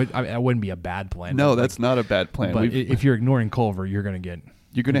 I mean, that wouldn't be a bad plan. No, that's not a bad plan. But if you're ignoring Culver, you're going to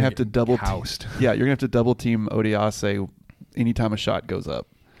have to double housed. Yeah, you're going to have to double team Odiase anytime a shot goes up.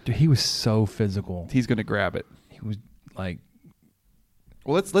 Dude, he was so physical. He's going to grab it. He was like...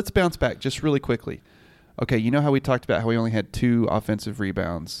 Well, let's bounce back just really quickly. Okay, you know how we talked about how we only had 2 offensive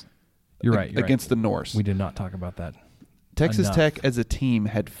rebounds You're right. against the Norse. We did not talk about that. Texas Tech as a team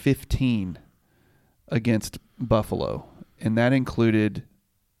had 15 against Buffalo, and that included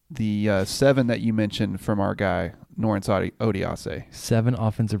the 7 that you mentioned from our guy, Lawrence Odiase. 7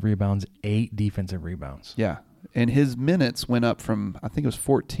 offensive rebounds, 8 defensive rebounds. Yeah, and his minutes went up from, I think it was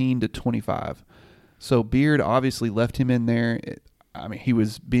 14 to 25. So Beard obviously left him in there. I mean, he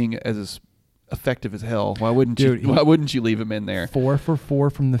was being as effective as hell. Why wouldn't you leave him in there? 4 for 4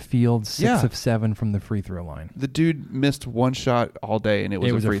 from the field, 6 of 7 from the free throw line. The dude missed one shot all day, and it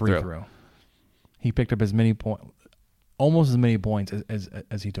was a free throw. He picked up almost as many points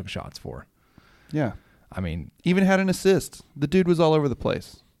as he took shots for. Yeah. I mean, even had an assist. The dude was all over the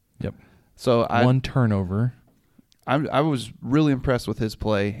place. Yep. So one turnover. I was really impressed with his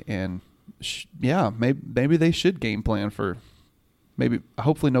play, and maybe they should game plan for.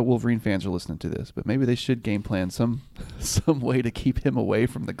 Hopefully no Wolverine fans are listening to this, but maybe they should game plan some way to keep him away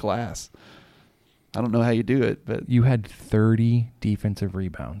from the glass. I don't know how you do it, but you had 30 defensive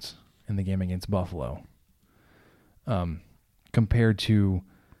rebounds in the game against Buffalo, compared to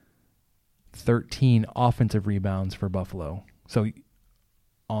 13 offensive rebounds for Buffalo. So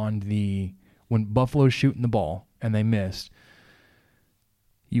when Buffalo's shooting the ball and they missed,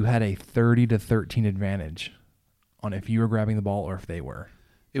 you had a 30-13 advantage on if you were grabbing the ball or if they were.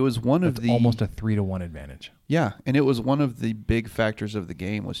 It was almost a 3-1 advantage. Yeah, and it was one of the big factors of the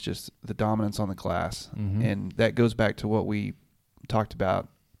game was just the dominance on the glass. Mm-hmm. And that goes back to what we talked about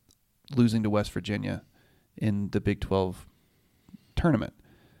losing to West Virginia in the Big 12 tournament.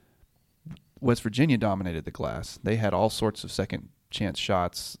 West Virginia dominated the glass. They had all sorts of second chance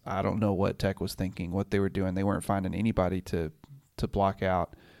shots. I don't know what Tech was thinking, what they were doing. They weren't finding anybody to block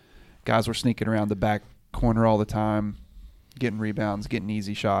out. Guys were sneaking around the back corner all the time, getting rebounds, getting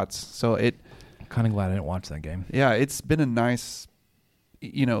easy shots. So I'm kind of glad I didn't watch that game. Yeah, it's been a nice,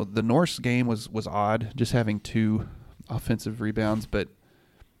 the Norse game was odd, just having 2 offensive rebounds, but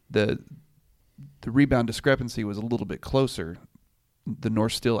the rebound discrepancy was a little bit closer. The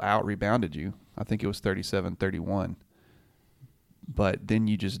Norse still out-rebounded you. I think it was 37-31. But then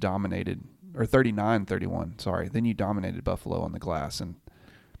you just dominated, or 39-31, sorry. Then you dominated Buffalo on the glass, and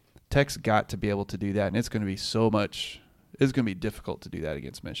Tech's got to be able to do that, and it's going to be It's going to be difficult to do that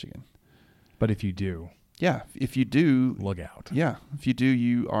against Michigan. But if you do, Yeah, if you do, look out. yeah, if you do,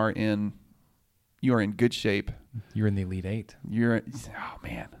 you are in good shape. You're in the Elite Eight. Oh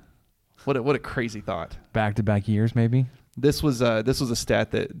man, what a crazy thought. Back-to-back years, maybe? This was a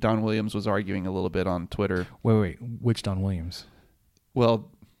stat that Don Williams was arguing a little bit on Twitter. Wait. Which Don Williams?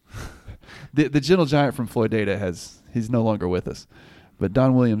 Well, the Gentle Giant from Floydada he's no longer with us, but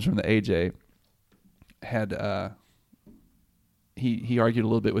Don Williams from the AJ had he argued a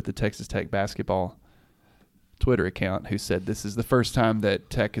little bit with the Texas Tech basketball Twitter account, who said this is the first time that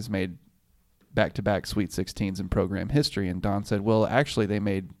Tech has made back-to-back Sweet 16s in program history, and Don said, well, actually they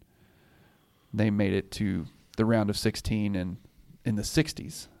made it to the round of 16 in the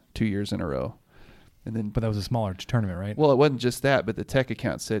 60s 2 years in a row. And then, But that was a smaller tournament, right? well, it wasn't just that, but the Tech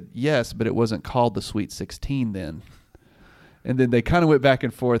account said yes, but it wasn't called the Sweet 16 then. And then they kind of went back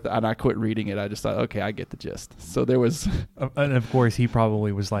and forth, and I quit reading it. I just thought, okay, I get the gist. So there was And of course, he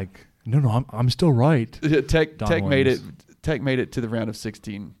probably was like, no, I'm still right. Tech Don made it. Williams. Tech made it to the round of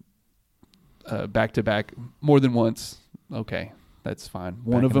 16 back to back more than once. Okay, that's fine.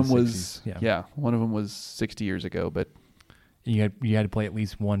 One Back of in them the was 60s, yeah. One of them was 60 years ago, but You had to play at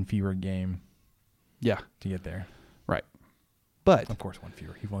least one fewer game yeah, to get there. right. But Of course, one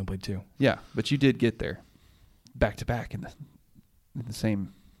fewer. You've only played two. yeah, but you did get there back to back in the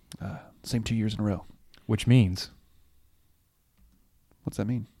same 2 years in a row. Which means, What's that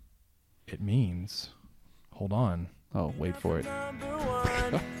mean? it means, hold on. Oh, wait for it. Number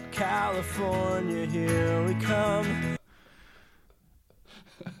one, California, here we come.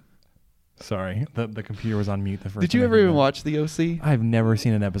 Sorry, the computer was on mute the first Did time you I ever did even that. watch the OC? I've never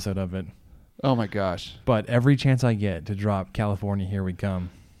seen an episode of it. Oh my gosh. But every chance I get to drop California, here we come.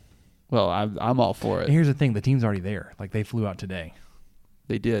 Well, I'm all for And it. here's the thing, the team's already there. Like, they flew out today.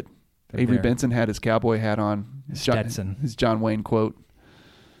 They did. They're Avery there. Benson had his cowboy hat on. Stetson. His John Wayne quote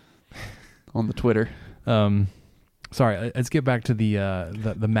on the Twitter. Sorry, let's get back to the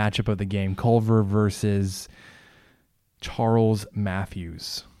matchup of the game. Culver versus Charles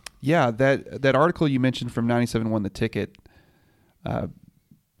Matthews. Yeah, that article you mentioned from 97.1 The Ticket,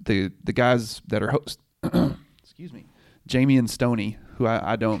 the guys that are excuse me, Jamie and Stoney, who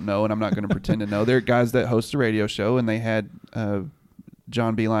I don't know and I'm not going to pretend to know. They're guys that host a radio show, and they had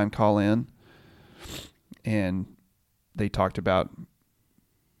John Beeline call in, and they talked about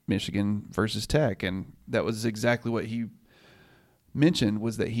Michigan versus Tech, and that was exactly what he mentioned,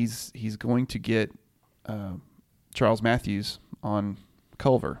 was that he's going to get Charles Matthews on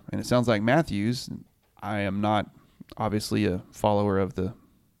Culver. And it sounds like Matthews, I am not obviously a follower of the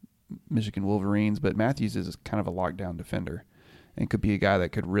Michigan Wolverines, but Matthews is kind of a lockdown defender and could be a guy that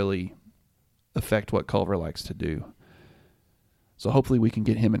could really affect what Culver likes to do. So hopefully we can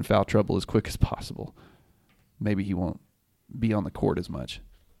get him in foul trouble as quick as possible. Maybe he won't be on the court as much.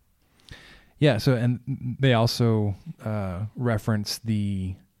 Yeah, so and they also reference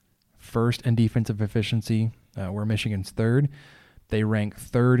the first in defensive efficiency, where Michigan's third. They rank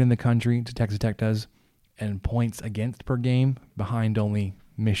third in the country, Texas Tech does, and points against per game, behind only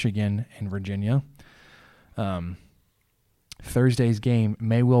Michigan and Virginia. Thursday's game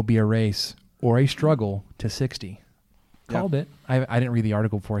may well be a race or a struggle to 60. Yeah. Called it. I didn't read the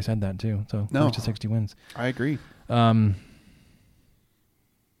article before I said that, too. So No. first to 60 wins. I agree.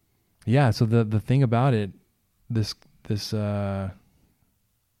 Yeah, so the thing about it, this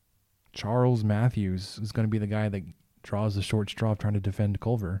Charles Matthews is going to be the guy that draws the short straw trying to defend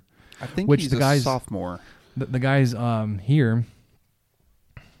Culver. I think Which he's the a guys- sophomore. The guys here,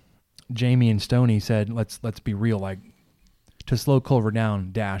 Jamie and Stoney said, let's be real, like, to slow Culver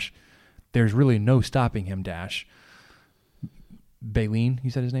down, dash, there's really no stopping him, dash. Baleen, you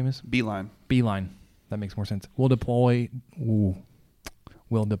said his name is? Beeline. Beeline. That makes more sense. Will deploy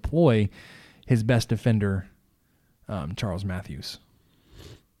his best defender, Charles Matthews.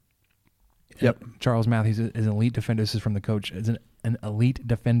 Yep. Charles Matthews is an elite defender. This is from the coach. Is an elite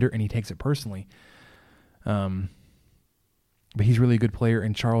defender, and he takes it personally. But he's really a good player,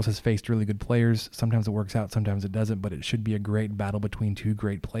 and Charles has faced really good players. Sometimes it works out, sometimes it doesn't, but it should be a great battle between two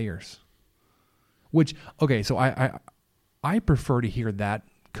great players. Which, okay, so I prefer to hear that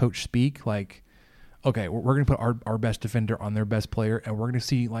coach speak, like, okay, we're going to put our best defender on their best player, and we're going to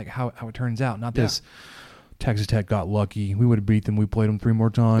see like how it turns out. Not this, Texas Tech got lucky. We would have beat them. We played them 3 more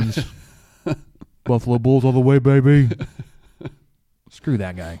times. Buffalo Bulls all the way, baby. Screw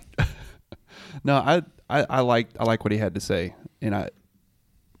that guy. No, I like what he had to say, and I,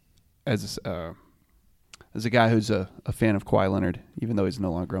 as a guy who's a fan of Kawhi Leonard, even though he's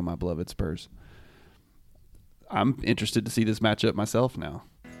no longer on my beloved Spurs, I'm interested to see this matchup myself now.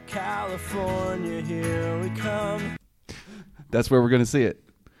 California, here we come. That's where we're going to see it.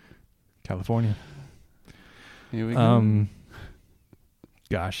 California. Here we go.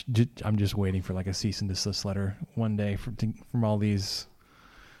 Gosh, I'm just waiting for like a cease and desist letter one day from all these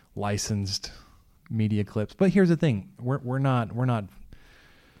licensed media clips. But here's the thing: we're not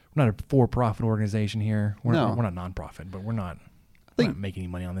a for-profit organization here. We're not nonprofit, but we're not making any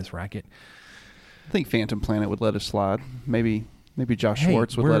money on this racket. I think Phantom Planet would let us slide. Maybe Josh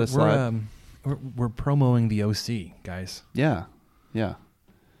Schwartz would let us slide. We're promoting the OC, guys. Yeah.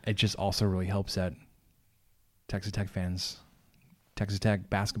 It just also really helps that Texas Tech fans, Texas Tech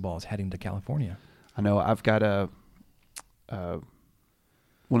basketball is heading to California. I know. I've got one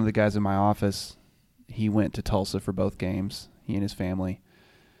of the guys in my office. He went to Tulsa for both games. He and his family,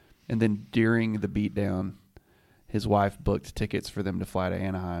 and then during the beatdown, his wife booked tickets for them to fly to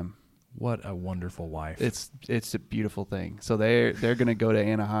Anaheim. What a wonderful wife! It's a beautiful thing. So they're going to go to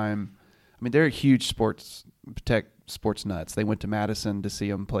Anaheim. I mean, they're huge sports nuts. They went to Madison to see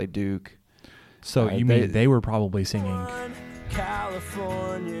him play Duke. So you mean they were probably singing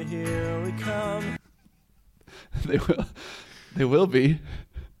California, here we come. They will be.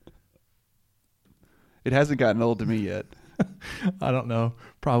 It hasn't gotten old to me yet. I don't know.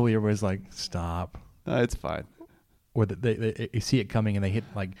 Probably everybody's like, stop. It's fine. Or they see it coming and they hit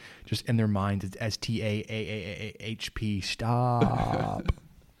like just in their minds it's STAAAHP. Stop.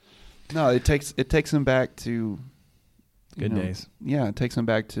 No, it takes them back to good days. Yeah, it takes them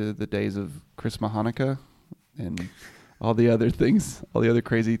back to the days of Chris Mahanika and all the other things, all the other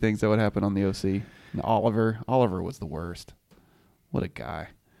crazy things that would happen on the OC. And Oliver was the worst. What a guy.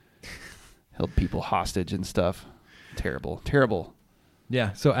 Held people hostage and stuff. Terrible.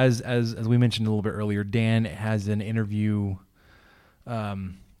 Yeah. So as we mentioned a little bit earlier, Dan has an interview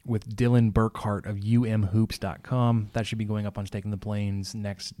with Dylan Burkhart of umhoops.com. That should be going up on Staking the Plains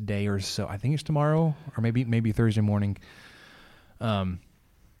next day or so. I think it's tomorrow or maybe Thursday morning.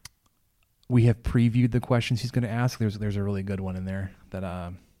 We have previewed the questions he's going to ask. There's a really good one in there that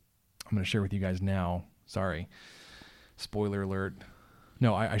I'm going to share with you guys now. Sorry. Spoiler alert.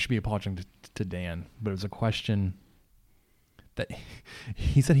 No, I should be apologizing to Dan, but it was a question that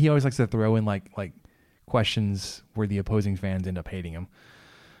he said he always likes to throw in like questions where the opposing fans end up hating him.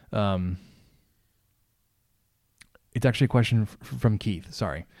 It's actually a question from Keith.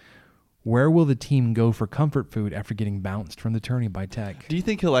 Sorry. Where will the team go for comfort food after getting bounced from the tourney by Tech? Do you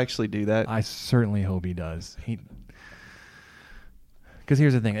think he'll actually do that? I certainly hope he does. Because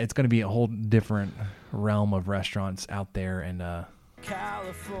here's the thing. It's going to be a whole different realm of restaurants out there. And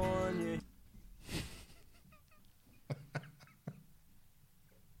California.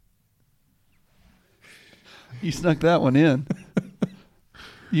 You snuck that one in.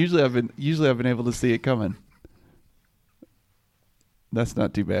 Usually I've been able to see it coming. That's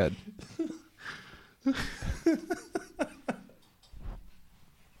not too bad.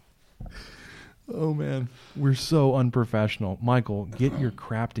 Oh man, we're so unprofessional. Michael, get your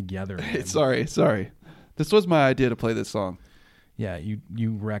crap together, man. Sorry. This was my idea to play this song. Yeah,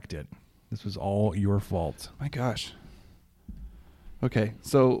 you wrecked it. This was all your fault. My gosh. Okay,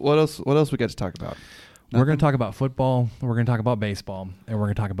 so what else we got to talk about? We're going to talk about football, we're going to talk about baseball, and we're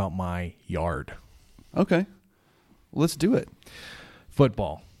going to talk about my yard. Okay. Let's do it.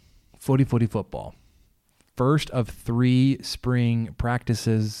 Football. Footy football. First of 3 spring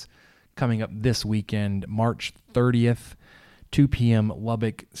practices coming up this weekend, March 30th, 2 p.m.,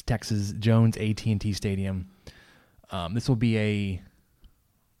 Lubbock, Texas, Jones AT&T Stadium. This will be a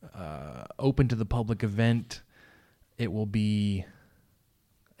open to the public event. It will be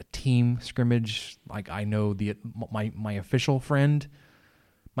a team scrimmage. Like I know my official friend,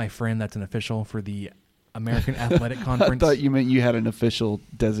 my friend that's an official for the American Athletic Conference. I thought you meant you had an official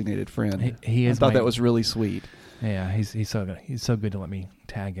designated friend. He is. I thought that was really sweet. Yeah, he's so good. He's so good to let me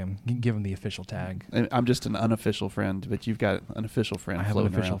tag him, give him the official tag. And I'm just an unofficial friend, but you've got an official friend. I have an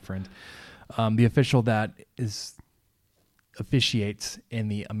official friend. The official that officiates in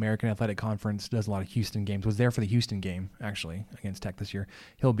the American Athletic Conference, does a lot of Houston games. Was there for the Houston game actually against Tech this year.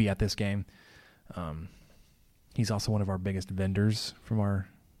 He'll be at this game. He's also one of our biggest vendors from our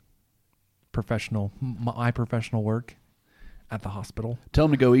my professional work at the hospital. Tell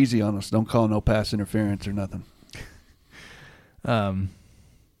him to go easy on us. Don't call no pass interference or nothing.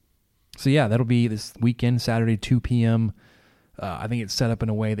 So yeah, that'll be this weekend, Saturday, 2 p.m. I think it's set up in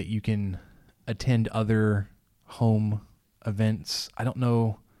a way that you can attend other home events. I don't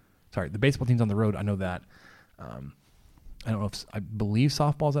know. Sorry, the baseball team's on the road. I know that. I don't know I believe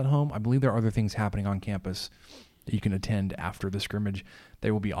softball's at home. I believe there are other things happening on campus that you can attend after the scrimmage.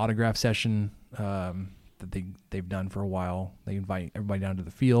 There will be autograph session that they've done for a while. They invite everybody down to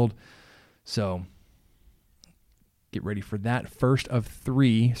the field. So get ready for that. First of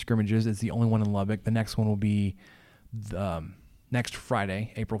 3 scrimmages. It's the only one in Lubbock. The next one will be next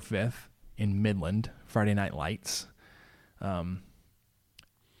Friday, April 5th, in Midland, Friday Night Lights, at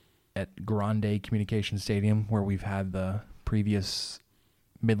Grande Communication Stadium, where we've had the previous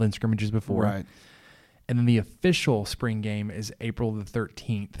Midland scrimmages before. Right. And then the official spring game is April the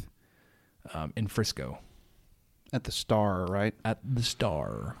 13th in Frisco. At the Star, right? At the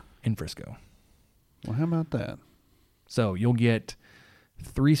Star in Frisco. Well, how about that? So you'll get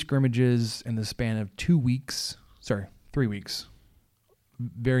 3 scrimmages in the span of 2 weeks. 3 weeks.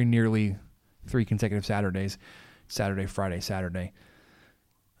 Very nearly 3 consecutive Saturdays. Saturday, Friday, Saturday.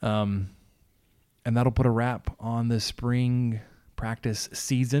 And that'll put a wrap on the spring practice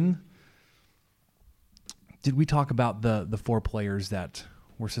season. Did we talk about the 4 players that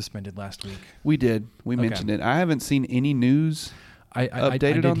were suspended last week? We did. We mentioned it. I haven't seen any news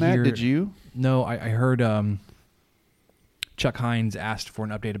updated on that. Did you? No, I heard Chuck Hines asked for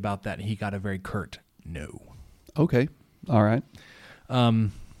an update about that, and he got a very curt no. Okay. All right.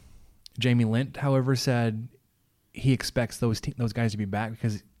 Jamie Lint, however, said he expects those guys to be back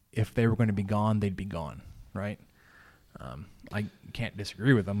because if they were going to be gone, they'd be gone, right? I can't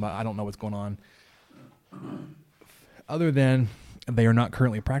disagree with them, but I don't know what's going on. Other than they are not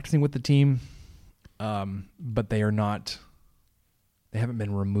currently practicing with the team, but they haven't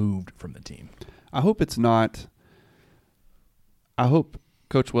been removed from the team. I hope it's not. I hope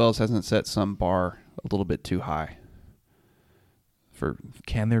Coach Wells hasn't set some bar a little bit too high.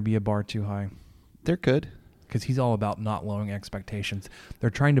 Can there be a bar too high? There could. Because he's all about not lowering expectations.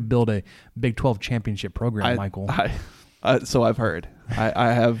 They're trying to build a Big 12 championship program, Michael. So I've heard.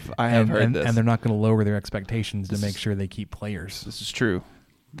 I have heard this. And they're not going to lower their expectations to make sure they keep players. This is true.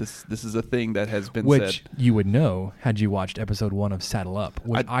 This is a thing that has been said. Which you would know had you watched episode 1 of Saddle Up,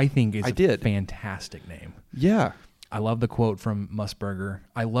 which I think is a fantastic name. Yeah. I love the quote from Musburger.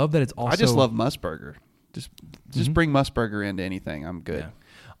 I love that it's also... I just love Musburger. Just bring Musburger into anything. I'm good. Yeah.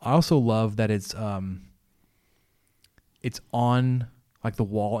 I also love that it's on like the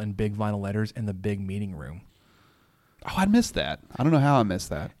wall in big vinyl letters in the big meeting room. Oh, I missed that. I don't know how I missed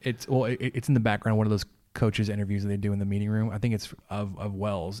that. It's in the background, one of those coaches interviews that they do in the meeting room. I think it's of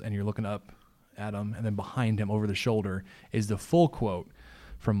Wells, and you're looking up at him, and then behind him over the shoulder is the full quote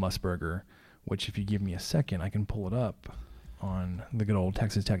from Musburger, which if you give me a second, I can pull it up on the good old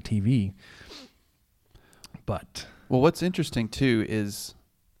Texas Tech TV. But what's interesting too is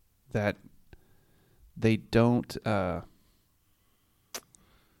that they don't.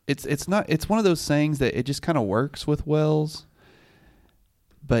 It's not. It's one of those sayings that it just kind of works with Wells.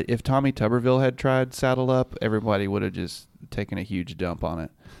 But if Tommy Tuberville had tried Saddle Up, everybody would have just taken a huge dump on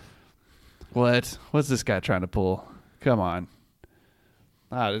it. What's this guy trying to pull? Come on.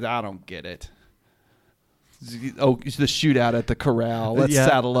 I don't get it. Oh, it's the shootout at the corral. Let's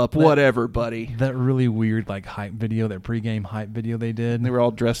saddle up. Whatever, buddy. That really weird hype video, that pregame hype video they did. And they were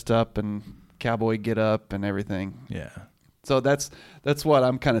all dressed up and cowboy get up and everything. Yeah. So that's what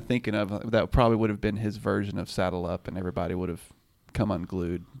I'm kind of thinking of. That probably would have been his version of Saddle Up, and everybody would have come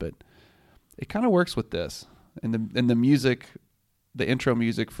unglued. But it kind of works with this, and the music, the intro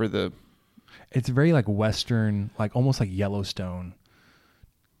music for the. It's very Western, almost like Yellowstone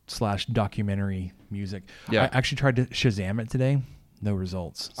 / documentary music. Yeah. I actually tried to Shazam it today. No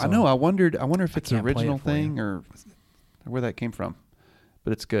results. So I know. I wonder if it's an original thing or where that came from.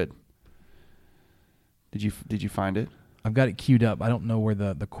 But it's good. Did you find it? I've got it queued up. I don't know where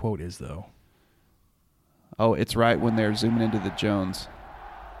the quote is though. Oh, it's right when they're zooming into the Jones.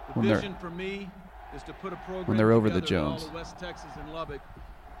 The vision for me is to put a program when they're over the together Jones. all of West Texas and Lubbock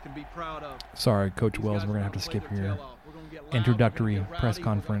can be proud of. Sorry, Coach Wells, we're going to have to skip your introductory press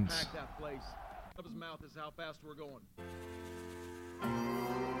conference. Up his mouth is how fast we're going.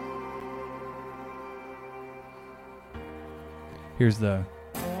 Here's the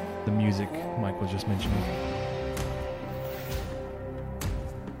music Mike was just mentioning.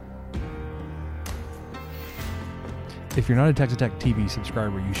 If you're not a Texas Tech TV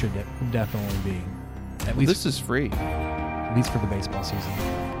subscriber, you should definitely be. At least this is free. At least for the baseball season.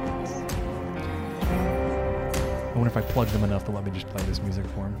 I wonder if I plug them enough to let me just play this music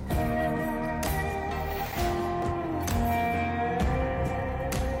for them.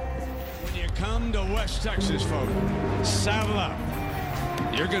 When you come to West Texas, folks, saddle up.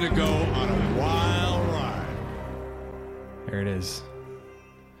 You're going to go on a wild ride. There it is.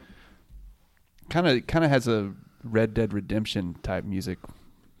 Kind of has a Red Dead Redemption type music.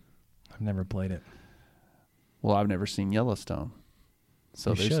 I've never played it. Well, I've never seen Yellowstone.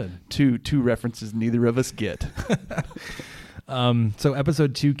 So you there's should. two references neither of us get. So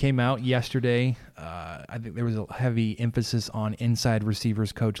episode 2 came out yesterday. I I think there was a heavy emphasis on inside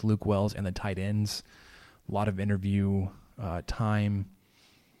receivers coach Luke Wells and the tight ends. A lot of interview time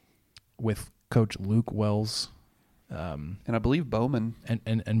with Coach Luke Wells. And I believe Bowman.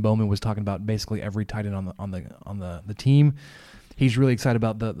 And Bowman was talking about basically every tight end on the team. He's really excited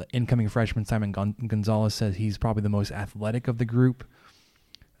about the incoming freshman. Simon Gonzalez says he's probably the most athletic of the group.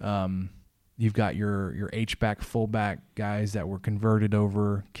 You've got your H-back, fullback guys that were converted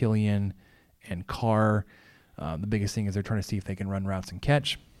over, Killian and Carr. The biggest thing is they're trying to see if they can run routes and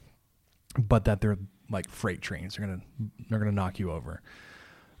catch, but that they're like freight trains. They're gonna knock you over.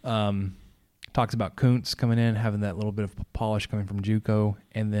 Talks about Kuntz coming in, having that little bit of polish coming from JUCO,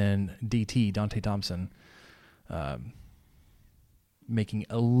 and then DT, Dante Thompson, making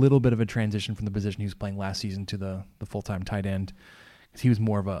a little bit of a transition from the position he was playing last season to the full-time tight end. He was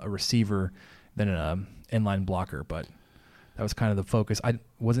more of a receiver than an inline blocker, but that was kind of the focus. I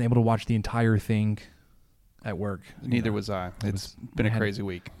wasn't able to watch the entire thing at work. Neither was I. It's been a crazy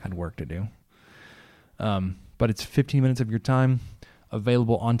week. Had work to do. But it's 15 minutes of your time,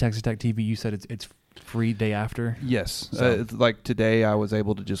 available on Texas Tech TV. You said it's free day after? Yes. So, like today, I was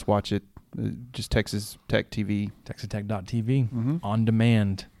able to just watch it, just Texas Tech TV. TexasTech.tv, on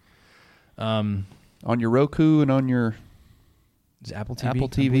demand. On your Roku and on your... Is Apple TV? Apple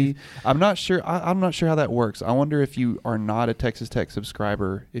TV. I'm not sure. I'm not sure how that works. I wonder if you are not a Texas Tech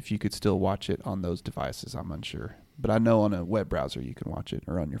subscriber, if you could still watch it on those devices. I'm unsure, but I know on a web browser you can watch it,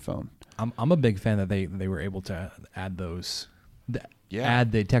 or on your phone. I'm a big fan that they were able to add those.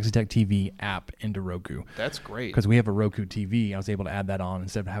 Add the Texas Tech TV app into Roku. That's great because we have a Roku TV. I was able to add that on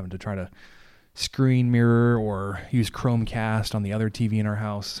instead of having to try to screen mirror or use Chromecast on the other TV in our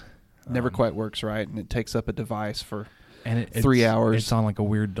house. Never quite works right, and it takes up a device for. And it's 3 hours. It's on like a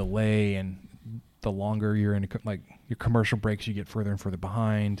weird delay, and the longer you're in, like your commercial breaks, you get further and further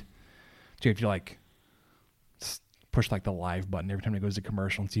behind. So if you like push like the live button every time it goes to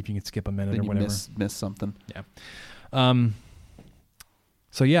commercial and see if you can skip a minute then or whatever. Miss something. Yeah.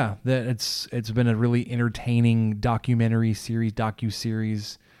 So yeah, it's been a really entertaining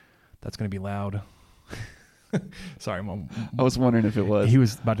docu-series. That's going to be loud. Sorry, Mom. I was wondering if it was. He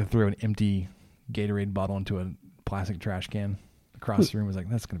was about to throw an empty Gatorade bottle into a plastic trash can across the room. Was like,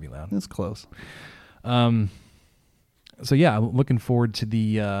 that's going to be loud. That's close. So yeah, I'm looking forward to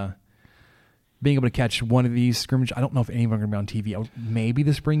the being able to catch one of these scrimmages. I don't know if any of them are going to be on TV. Maybe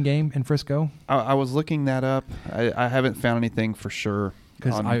the spring game in Frisco. I was looking that up. I haven't found anything for sure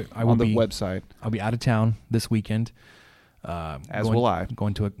on the website. I'll be out of town this weekend. Will I.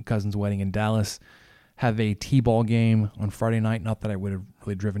 Going to a cousin's wedding in Dallas. Have a T-ball game on Friday night. Not that I would have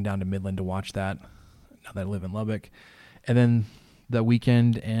really driven down to Midland to watch that. Now that I live in Lubbock. And then the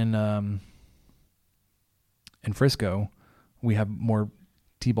weekend in Frisco, we have more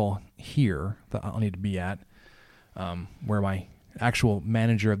T-ball here that I'll need to be at, where my actual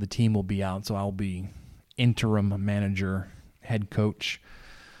manager of the team will be out. So I'll be interim manager, head coach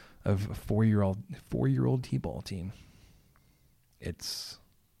of a four-year-old T-ball team. It's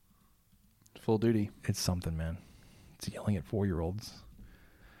full duty. It's something, man. It's yelling at 4-year-olds,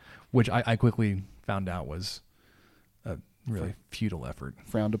 which I quickly found out was a really futile effort.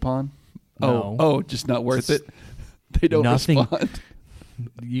 Frowned upon? No. Just not worth it? They don't respond?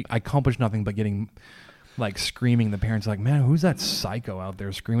 I accomplished nothing but getting, like, screaming. The parents are like, man, who's that psycho out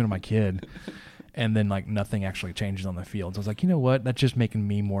there screaming at my kid? And then, like, nothing actually changes on the field. So I was like, you know what? That's just making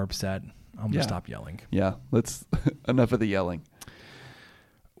me more upset. I'm going to stop yelling. Yeah, let's enough of the yelling.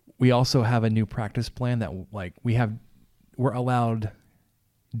 We also have a new practice plan that, like, we're allowed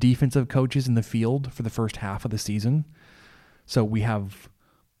defensive coaches in the field for the first half of the season. So we have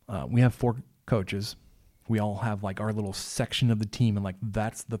 4 coaches. We all have like our little section of the team, and like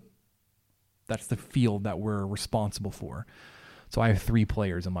that's the field that we're responsible for. So I have 3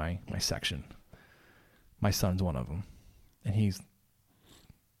 players in my section. My son's one of them, and he's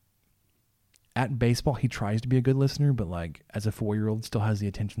at baseball. He tries to be a good listener, but like as a 4-year-old, still has the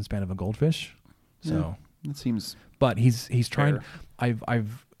attention span of a goldfish. So it seems. But he's trying. Fair.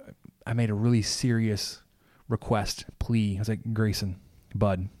 I made a really serious plea. I was like, Grayson,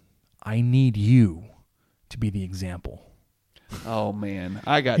 bud, I need you to be the example. Oh man,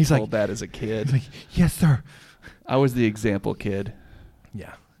 I got told that as a kid. He's like, yes, sir. I was the example kid.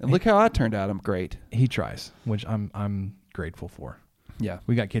 Yeah, and look how I turned out. I'm great. He tries, which I'm grateful for. Yeah,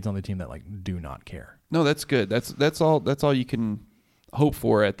 we got kids on the team that like do not care. No, that's good. That's all you can hope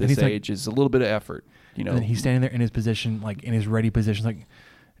for at this age is a little bit of effort. You know, and he's standing there in his position, like in his ready position, like,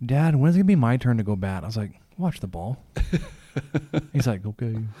 Dad, when is it gonna be my turn to go bat? I was like, watch the ball. He's like,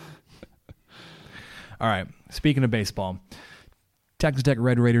 okay. All right. Speaking of baseball, Texas Tech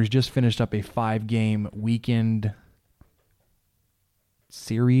Red Raiders just finished up a 5-game weekend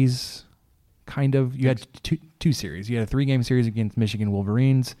series, kind of. You had two series. You had a 3-game series against Michigan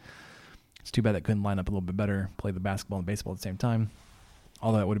Wolverines. It's too bad that couldn't line up a little bit better, play the basketball and baseball at the same time.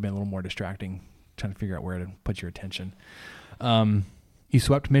 Although it would have been a little more distracting, trying to figure out where to put your attention. You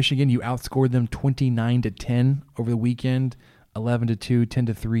swept Michigan. You outscored them 29-10 over the weekend, 11-2,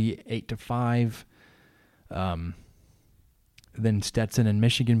 10-3, 8-5. Then Stetson and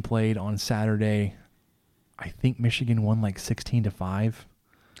Michigan played on Saturday. I think Michigan won like 16-5.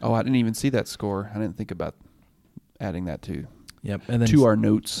 Oh, I didn't even see that score. I didn't think about adding that to and then to our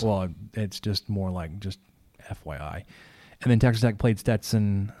notes. Well, it's just more like just FYI. And then Texas Tech played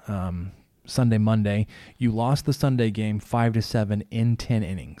Stetson Sunday, Monday. You lost the Sunday game 5-7 in 10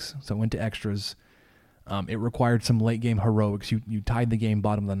 innings, so it went to extras. It required some late game heroics. You tied the game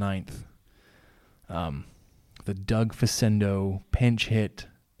bottom of the 9th. The Doug Facendo pinch hit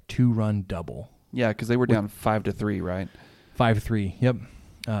 2-run double. Yeah, because they were down 5-3, right? 5-3. Yep.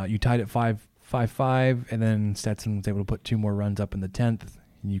 You tied it 5-5, and then Stetson was able to put 2 more runs up in the 10th,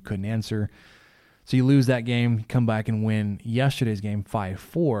 and you couldn't answer. So you lose that game, come back and win yesterday's game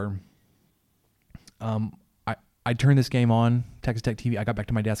 5-4. I turned this game on, Texas Tech TV. I got back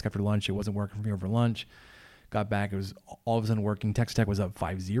to my desk after lunch. It wasn't working for me over lunch. Got back. It was all of a sudden working. Texas Tech was up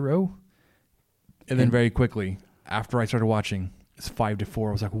 5-0. And then very quickly, after I started watching, it's 5-4.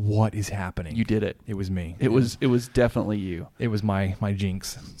 I was like, what is happening? You did it. It was me. It was definitely you. It was my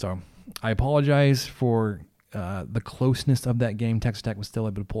jinx. So I apologize for the closeness of that game. Texas Tech was still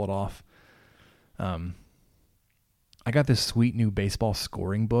able to pull it off. I got this sweet new baseball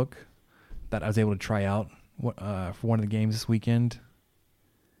scoring book that I was able to try out for one of the games this weekend.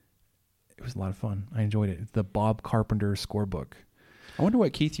 It was a lot of fun. I enjoyed it. It's the Bob Carpenter scorebook. I wonder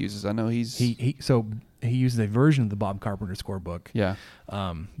what Keith uses. I know he uses a version of the Bob Carpenter scorebook. Yeah.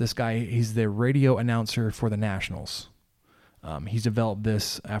 This guy, he's the radio announcer for the Nationals. He's developed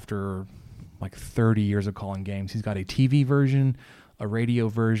this after like 30 years of calling games. He's got a TV version, a radio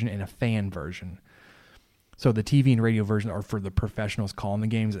version, and a fan version. So the TV and radio version are for the professionals calling the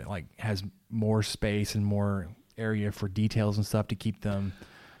games. It like has more space and more area for details and stuff to keep them.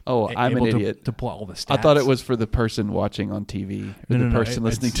 Oh, I'm an idiot. To pull all the stats. I thought it was for the person watching on TV, or the person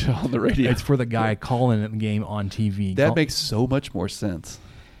listening to on the radio. It's for the guy calling the game on TV. That makes so much more sense.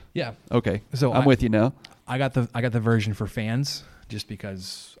 Yeah. Okay. So I'm with you now. I got the version for fans just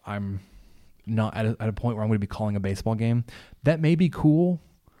because I'm not at a point where I'm going to be calling a baseball game. That may be cool.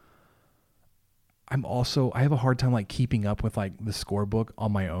 I have a hard time like keeping up with like the scorebook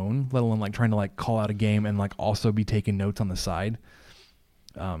on my own, let alone like trying to like call out a game and like also be taking notes on the side.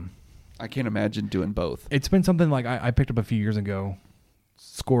 I can't imagine doing both. It's been something like I picked up a few years ago,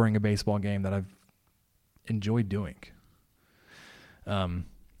 scoring a baseball game that I've enjoyed doing.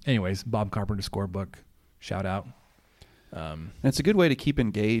 Anyways, Bob Carpenter scorebook, shout out. And it's a good way to keep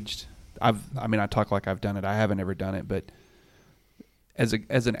engaged. I talk like I've done it. I haven't ever done it, but as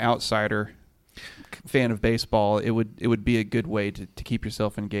an outsider fan of baseball, it would be a good way to keep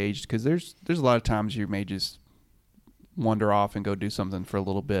yourself engaged, because there's a lot of times you may just wander off and go do something for a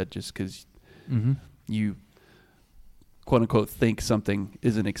little bit just because you quote unquote think something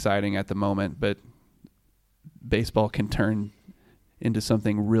isn't exciting at the moment, but baseball can turn into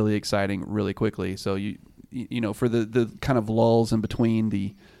something really exciting really quickly. So you for the kind of lulls in between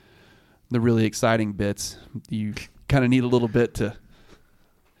the really exciting bits, you kind of need a little bit to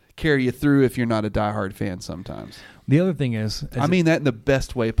carry you through if you're not a diehard fan sometimes. The other thing is I mean that in the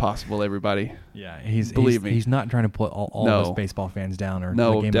best way possible, everybody. Yeah, believe me. He's not trying to put all of us baseball fans down or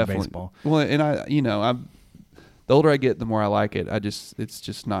the game definitely. of baseball. Well, and I'm the older I get, the more I like it. It's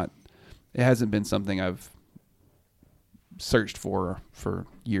just not. It hasn't been something I've searched for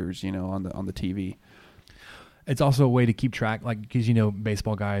years. On the TV. It's also a way to keep track, like because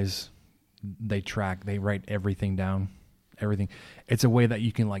baseball guys, they write everything down, everything. It's a way that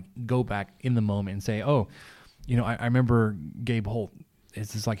you can like go back in the moment and say, oh. I remember Gabe Holt.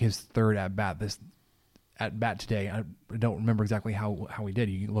 It's just like his third at bat today. I don't remember exactly how he did.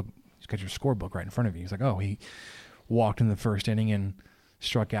 You got your scorebook right in front of you. He's like, oh, he walked in the first inning and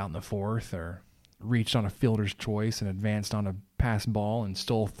struck out in the fourth, or reached on a fielder's choice and advanced on a pass ball and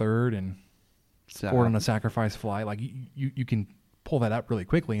stole third and scored on a sacrifice fly. Like you can pull that up really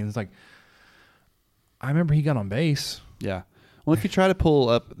quickly, and it's like, I remember he got on base. Yeah. Well, if you try to pull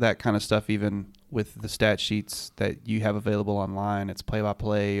up that kind of stuff, even with the stat sheets that you have available online, it's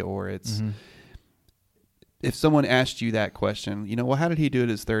play-by-play, or it's if someone asked you that question, well, how did he do it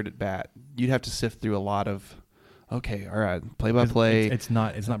his third at bat? You'd have to sift through a lot of okay, all right, play-by-play. It's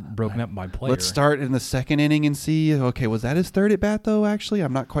not broken up by player. Let's start in the second inning and see. Okay, was that his third at bat though? Actually,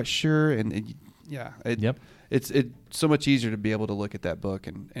 I'm not quite sure. It's so much easier to be able to look at that book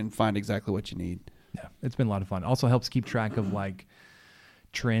and find exactly what you need. Yeah, it's been a lot of fun. Also helps keep track of like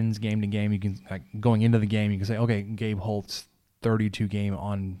trends game to game. You can like going into the game, you can say, okay, Gabe Holt's 32 game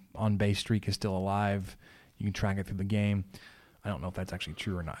on base streak is still alive. You can track it through the game. I don't know if that's actually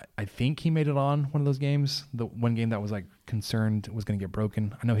true or not. I think he made it on one of those games. The one game that was like concerned was going to get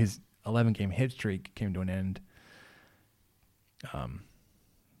broken. I know his 11-game hit streak came to an end. I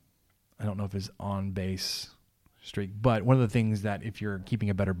don't know if his on base streak, but one of the things that if you're keeping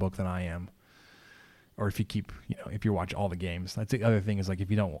a better book than I am, or if you keep, if you watch all the games, that's the other thing is like if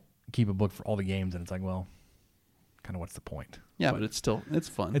you don't keep a book for all the games, and it's like, well, kind of what's the point? Yeah, but it's fun.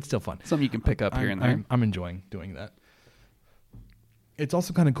 It's still fun. Something you can pick up here and there. I'm enjoying doing that. It's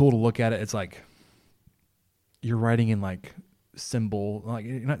also kind of cool to look at it. It's like you're writing in like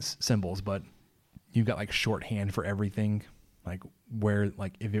not symbols, but you've got like shorthand for everything. Like where,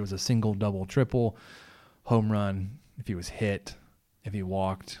 like if it was a single, double, triple, home run, if he was hit, if he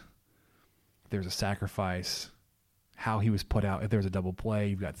walked, if there was a sacrifice, how he was put out, if there was a double play,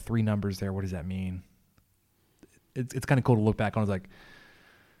 you've got 3 numbers there. What does that mean? It's kind of cool to look back on. It's like,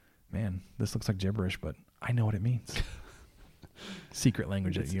 man, this looks like gibberish, but I know what it means. Secret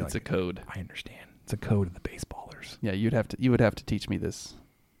language. It's a code. I understand. It's a code of the baseballers. Yeah, you would have to teach me this.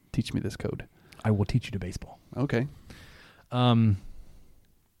 Teach me this code. I will teach you to baseball. Okay.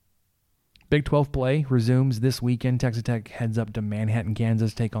 Big 12 play resumes this weekend. Texas Tech heads up to Manhattan,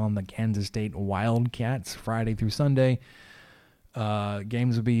 Kansas, take on the Kansas State Wildcats Friday through Sunday.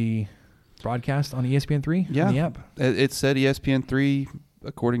 Games will be broadcast on ESPN3 on the app. It said ESPN3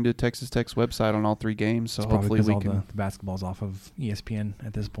 according to Texas Tech's website on all 3 games. So hopefully we can. The basketball's off of ESPN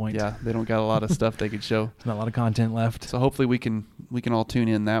at this point. Yeah, they don't got a lot of stuff they could show. There's not a lot of content left. So hopefully we can all tune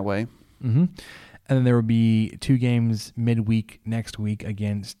in that way. Mm-hmm. And then there will be 2 games midweek next week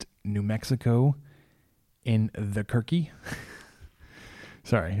against New Mexico in the Kirky.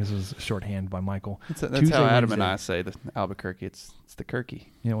 Sorry, this was shorthand by Michael. That's how Adam and I say the Albuquerque. It's the Kirky.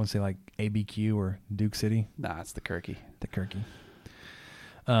 You don't want to say like ABQ or Duke City? Nah, it's the Kirky. The Kirky.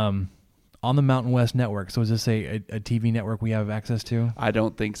 On the Mountain West Network. So is this a TV network we have access to? I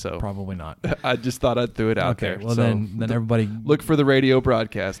don't think so. Probably not. I just thought I'd throw it out there. Well, so then everybody look for the radio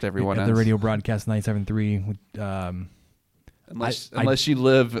broadcast. Everyone else. The radio broadcast 97.3. Unless you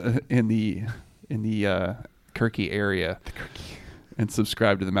live in the Kirky area and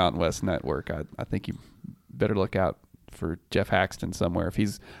subscribe to the Mountain West Network, I think you better look out for Jeff Haxton somewhere.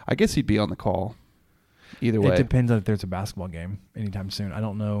 I guess he'd be on the call. Either way, it depends on if there's a basketball game anytime soon. I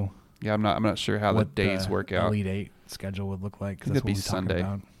don't know. Yeah, I'm not sure how the days work out. Elite 8 schedule would look like. That'd be Sunday.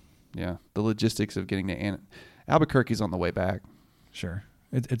 About. Yeah, the logistics of getting to Albuquerque's on the way back. Sure,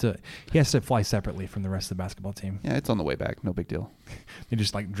 he has to fly separately from the rest of the basketball team. Yeah, it's on the way back. No big deal. They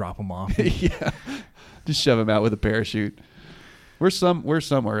just like drop him off. Yeah, just shove him out with a parachute. We're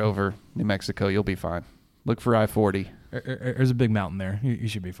somewhere over New Mexico. You'll be fine. Look for I-40. There's a big mountain there. You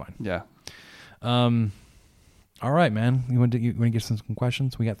should be fine. Yeah. All right, man. You want to get some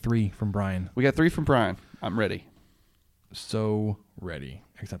questions? We got 3 from Brian. I'm ready. So ready,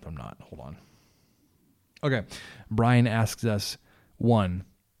 except I'm not. Hold on. Okay. Brian asks us, 1,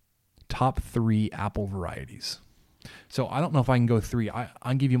 top 3 apple varieties. So I don't know if I can go 3.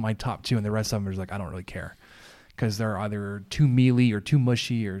 I'll give you my top 2, and the rest of them is like I don't really care because they're either too mealy or too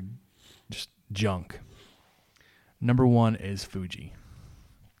mushy or just junk. Number 1 is Fuji.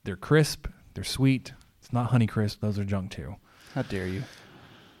 They're crisp. They're sweet. It's not Honeycrisp. Those are junk too. How dare you?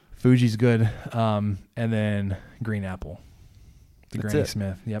 Fuji's good. And then Green Apple. Granny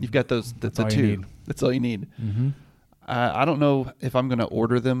Smith. Yep. You've got those. That's the 2. That's all you need. Mm-hmm. I don't know if I'm going to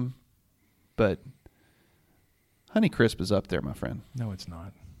order them, but Honeycrisp is up there, my friend. No, it's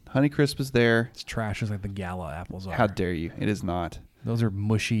not. Honeycrisp is there. It's trash just like the Gala apples are. How dare you? It is not. Those are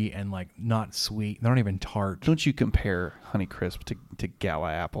mushy and like not sweet. They're not even tart. Don't you compare Honeycrisp to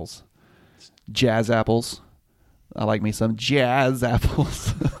Gala apples. Jazz apples. I like me some Jazz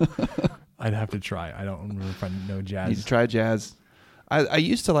apples. I'd have to try. I don't remember if I know Jazz. You need to try Jazz. I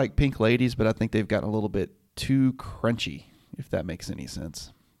used to like Pink Ladies, but I think they've gotten a little bit too crunchy, if that makes any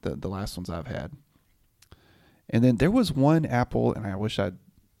sense. The last ones I've had. And then there was one apple, and I wish I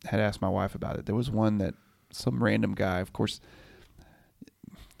had asked my wife about it. There was one that some random guy, of course,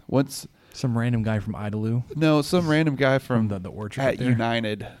 once... Some random guy from Idaloo? No, some random guy from the orchard at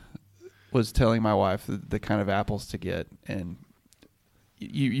United was telling my wife the kind of apples to get. And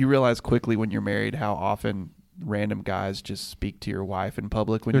you realize quickly when you're married how often random guys just speak to your wife in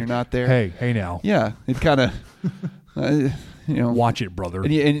public when you're not there. Hey now. Yeah, it kind of, watch it, brother.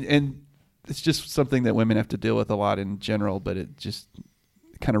 And it's just something that women have to deal with a lot in general, but it just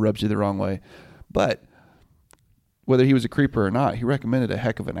kind of rubs you the wrong way. But whether he was a creeper or not, he recommended a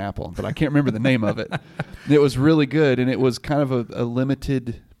heck of an apple, but I can't remember the name of it. It was really good, and it was kind of a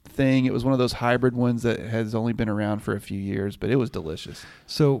limited thing. It was one of those hybrid ones that has only been around for a few years, but it was delicious.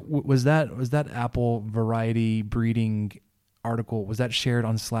 So was that apple variety breeding article, was that shared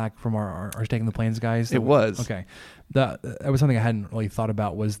on Slack from our Staking the Plains guys? It was. Okay. That was something I hadn't really thought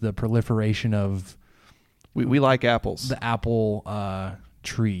about, was the proliferation of we like apples. The apple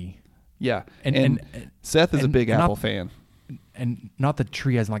tree. Yeah. And Seth is a big apple fan. And not the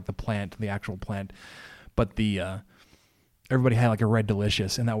tree as in like the plant, the actual plant, but the everybody had like a Red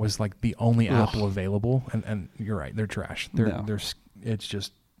Delicious, and that was like the only apple available. And you're right, they're trash. It's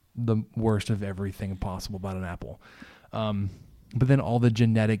just the worst of everything possible about an apple. But then all the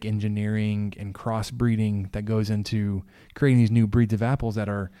genetic engineering and crossbreeding that goes into creating these new breeds of apples that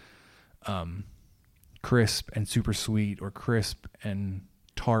are crisp and super sweet, or crisp and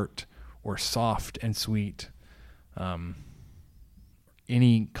tart, or soft and sweet.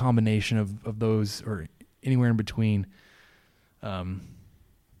 Any combination of those, or anywhere in between.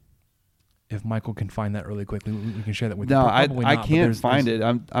 If Michael can find that really quickly, we can share that with you. No, I can't find it.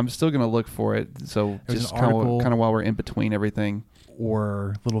 I'm still going to look for it. So just kind of while we're in between everything.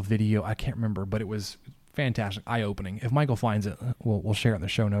 Or little video, I can't remember, but it was fantastic, eye-opening. If Michael finds it, we'll share it in the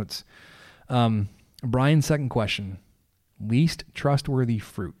show notes. Brian's second question: least trustworthy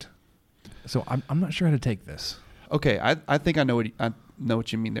fruit. So I'm not sure how to take this. Okay, I think I know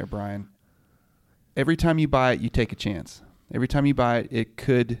what you mean there, Brian. Every time you buy it, you take a chance. Every time you buy it,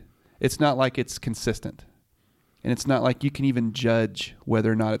 it's not like it's consistent. And it's not like you can even judge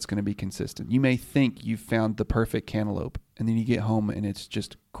whether or not it's going to be consistent. You may think you've found the perfect cantaloupe, and then you get home and it's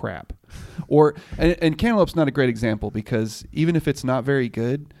just crap. And cantaloupe's not a great example, because even if it's not very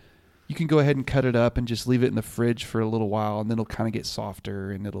good, you can go ahead and cut it up and just leave it in the fridge for a little while, and then it'll kind of get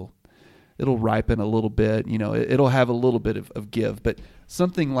softer, and it'll ripen a little bit. It'll have a little bit of give. But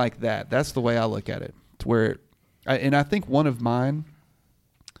something like that's the way I look at it. It's where, and I think one of mine,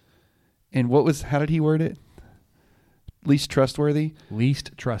 and how did he word it? Least trustworthy?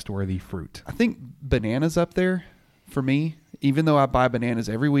 Least trustworthy fruit. I think bananas up there for me, even though I buy bananas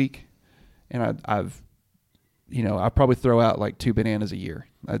every week, and I probably throw out like 2 bananas a year.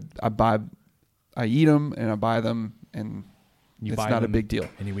 I eat them and I buy them, and it's not a big deal.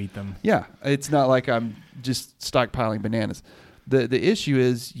 And you eat them. Yeah. It's not like I'm just stockpiling bananas. The issue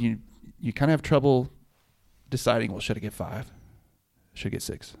is you kind of have trouble deciding, well, should I get 5? Should I get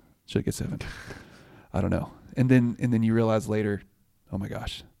 6? Should I get 7? I don't know. And then you realize later, oh my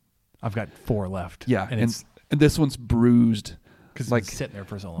gosh, I've got 4 left. Yeah, and this one's bruised because it's sitting there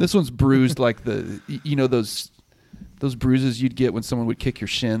for so long. This one's bruised like those bruises you'd get when someone would kick your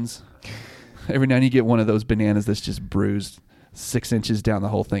shins. Every now and then you get one of those bananas that's just bruised 6 inches down the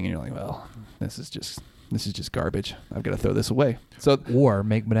whole thing, and you're like, well, this is just garbage. I've got to throw this away. Or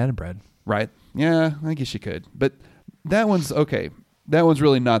make banana bread. Right? Yeah, I guess you could, but that one's okay. That one's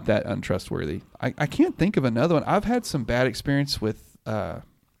really not that untrustworthy. I can't think of another one. I've had some bad experience with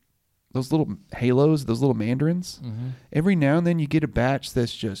those little halos, those little mandarins. Mm-hmm. Every now and then you get a batch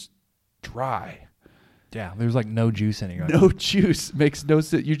that's just dry. Yeah, there's like no juice in it. No juice. Makes no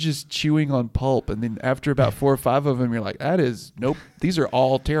sense. You're just chewing on pulp. And then after about 4 or 5 of them, you're like, nope, these are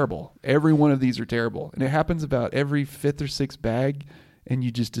all terrible. Every one of these are terrible. And it happens about every 5th or 6th bag. And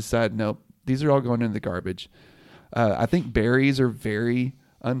you just decide, nope, these are all going in the garbage. I think berries are very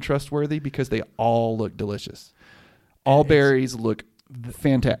untrustworthy because they all look delicious. All berries look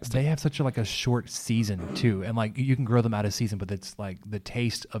fantastic. They have such a short season too, and like you can grow them out of season, but it's like the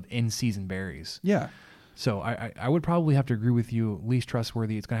taste of in-season berries. Yeah. So I would probably have to agree with you. Least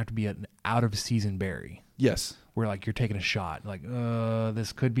trustworthy. It's gonna have to be an out-of-season berry. Yes. Where like you're taking a shot. Like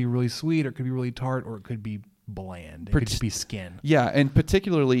this could be really sweet, or it could be really tart, or it could be bland. It could just be skin. Yeah, and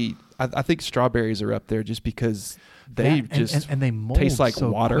particularly, I think strawberries are up there just because they and they mold taste like so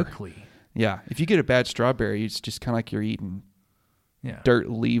water. Quickly. Yeah, if you get a bad strawberry, it's just kind of like you're eating dirt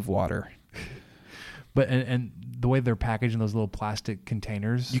leaf water. But and the way they're packaged in those little plastic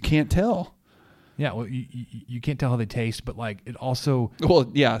containers, you can't tell. Yeah, well, you can't tell how they taste, but like it also... Well,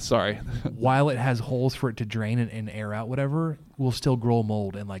 yeah, sorry. While it has holes for it to drain and air out, whatever, will still grow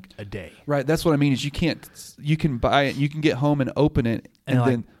mold in like a day. Right, that's what I mean is you can buy it, you can get home and open it, and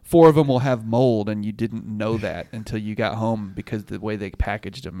then 4 of them will have mold, and you didn't know that until you got home because the way they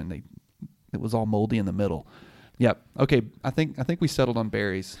packaged them, and it was all moldy in the middle. Yep. Okay. I think we settled on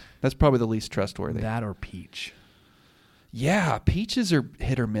berries. That's probably the least trustworthy. That or peach. Yeah, peaches are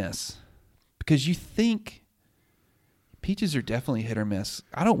hit or miss because you think peaches are definitely hit or miss.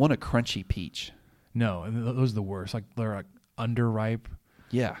 I don't want a crunchy peach. No, those are the worst. Like they're like underripe.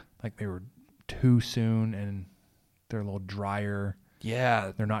 Yeah. Like they were too soon and they're a little drier.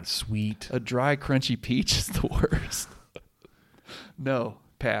 Yeah. They're not sweet. A dry, crunchy peach is the worst. No,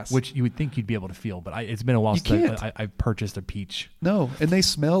 pass. Which you would think you'd be able to feel, but it's been a while since I've purchased a peach. No, and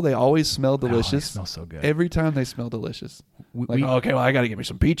they always smell delicious. Oh, they smell so good. Every time they smell delicious. Okay, well, I got to get me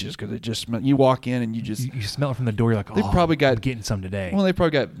some peaches because it just smell. You walk in and you smell it from the door. You're like, they've probably got I'm getting some today. Well, they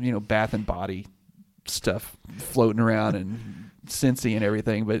probably got Bath and Body stuff floating around and Scentsy and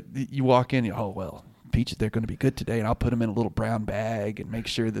everything. But you walk in, peaches, they're going to be good today, and I'll put them in a little brown bag and make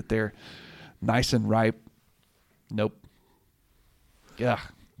sure that they're nice and ripe. Nope. Yeah.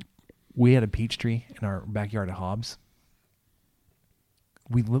 We had a peach tree in our backyard at Hobbs.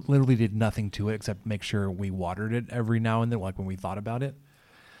 We literally did nothing to it except make sure we watered it every now and then, like when we thought about it.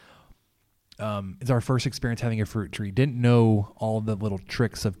 It's our first experience having a fruit tree. Didn't know all the little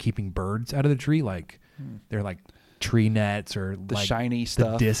tricks of keeping birds out of the tree. Like they're like tree nets or the like shiny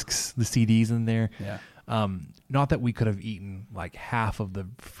stuff, the discs, the CDs in there. Yeah. Not that we could have eaten like half of the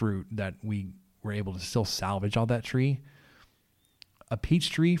fruit that we were able to still salvage all that tree. A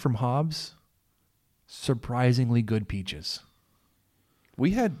peach tree from Hobbs, surprisingly good peaches.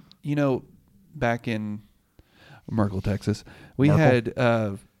 We had, back in Merkel, Texas, we had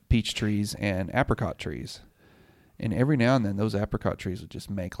peach trees and apricot trees. And every now and then those apricot trees would just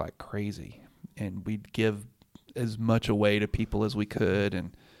make like crazy. And we'd give as much away to people as we could.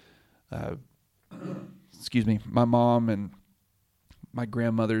 And, my mom and my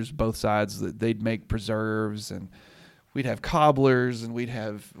grandmothers, both sides, they'd make preserves, and we'd have cobblers, and we'd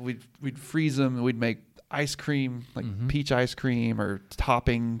freeze them, and we'd make ice cream, like peach ice cream, or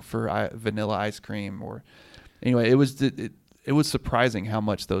topping for vanilla ice cream. Or anyway, it was surprising how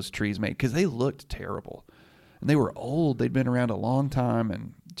much those trees made because they looked terrible, and they were old. They'd been around a long time,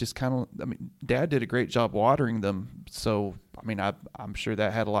 and just Dad did a great job watering them. So I'm sure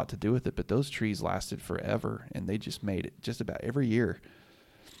that had a lot to do with it. But those trees lasted forever, and they just made it just about every year.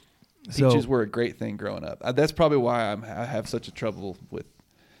 Peaches were a great thing growing up. That's probably why I have such a trouble with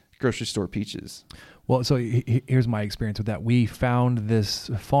grocery store peaches. Well, so here's my experience with that. We found this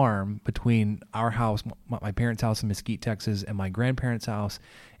farm between our house, my parents' house in Mesquite, Texas, and my grandparents' house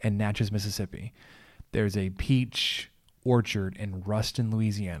in Natchez, Mississippi. There's a peach orchard in Ruston,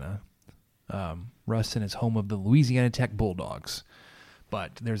 Louisiana. Ruston is home of the Louisiana Tech Bulldogs.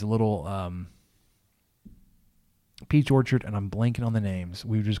 But there's a little peach orchard, and I'm blanking on the names.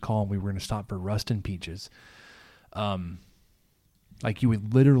 We would just call them, we were going to stop for Ruston peaches. Like you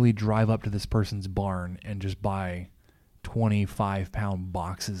would literally drive up to this person's barn and just buy 25-pound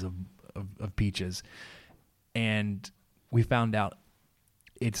boxes of peaches. And we found out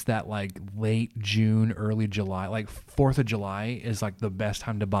it's that like late June, early July, like 4th of July is like the best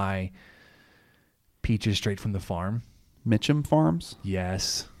time to buy peaches straight from the farm. Mitchum Farms?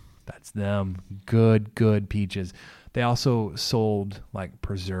 Yes, that's them. Good peaches. They also sold like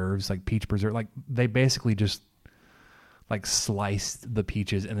preserves, like peach preserve. Like they basically just like sliced the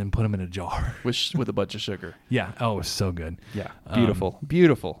peaches and then put them in a jar with a bunch of sugar. Yeah. Oh, it was so good. Yeah.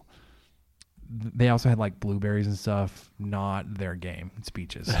 Beautiful. They also had like blueberries and stuff. Not their game. It's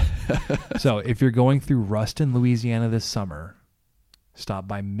peaches. So if you're going through Ruston, Louisiana this summer, stop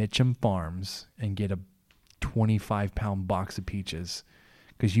by Mitchum Farms and get a 25-pound box of peaches,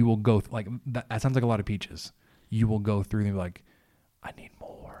 because you will go that sounds like a lot of peaches. You will go through and be like, I need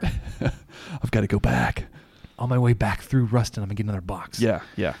more. I've got to go back. On my way back through Ruston, I'm going to get another box. Yeah.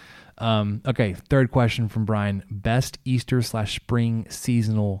 Okay, third question from Brian. Best Easter/spring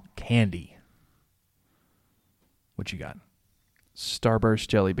seasonal candy. What you got? Starburst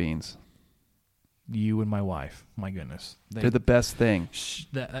jelly beans. You and my wife. My goodness. They're the best thing.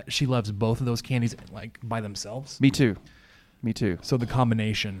 She loves both of those candies like by themselves. Me too. So the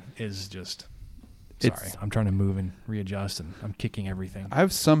combination is just... Sorry, I'm trying to move and readjust, and I'm kicking everything.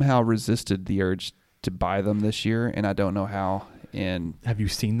 I've somehow resisted the urge to buy them this year, and I don't know how. And have you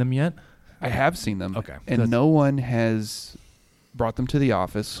seen them yet? I have seen them. Okay. And no one has brought them to the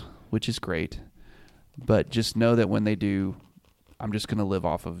office, which is great. But just know that when they do, I'm just going to live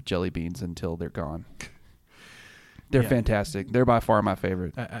off of jelly beans until they're gone. They're fantastic. They're by far my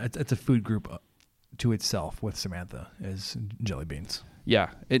favorite. It's a food group to itself with Samantha, is jelly beans. Yeah.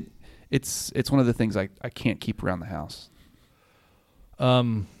 It's one of the things I can't keep around the house.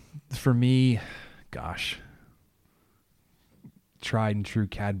 For me, gosh, tried and true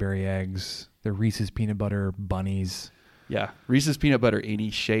Cadbury eggs, The Reese's peanut butter bunnies. Yeah, Reese's peanut butter, any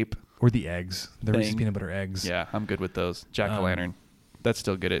shape. Or the eggs. The Reese's thing. peanut butter eggs. Yeah, I'm good with those. Jack-o'-lantern. That's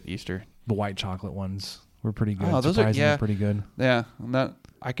still good at Easter. The white chocolate ones were pretty good. Oh, those Surprisingly pretty good. Yeah,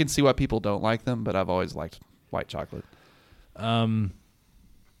 I can see why people don't like them, but I've always liked white chocolate. I'm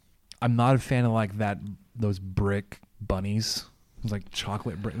not a fan of like those brick bunnies. It's like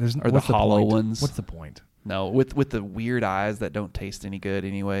chocolate brick. Or the hollow ones. What's the point? No, with the weird eyes that don't taste any good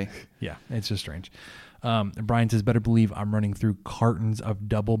anyway. Yeah, it's just strange. Brian says, better believe I'm running through cartons of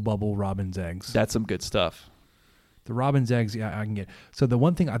double bubble robin's eggs. That's some good stuff. The robin's eggs, yeah, I can get. So the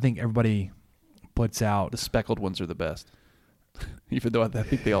one thing I think everybody puts out. The speckled ones are the best. Even though I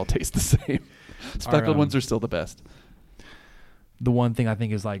think they all taste the same. Speckled ones are still the best. The one thing I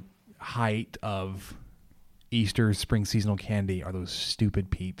think is like height of Easter spring seasonal candy are those stupid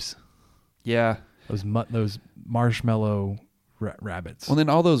Peeps. Yeah. Those marshmallow rabbits. Well, then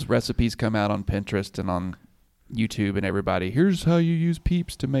all those recipes come out on Pinterest and on YouTube, and everybody, here's how you use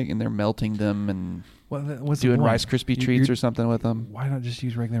Peeps to make, and they're melting them and what's doing the point? Rice Krispie treats or something with them. Why not just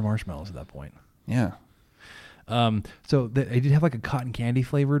use regular marshmallows at that point? Yeah. So they did have like a cotton candy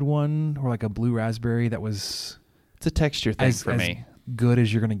flavored one, or like a blue raspberry that was. It's a texture thing for me. Good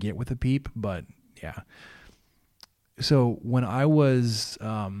as you're gonna get with a Peep, but yeah. So when I was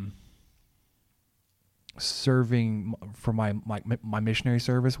serving for my missionary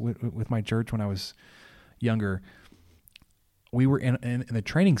service with my church when I was younger, we were in the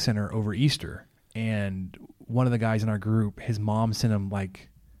training center over Easter, and one of the guys in our group, his mom sent him like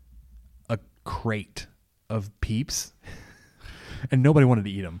a crate of Peeps, and nobody wanted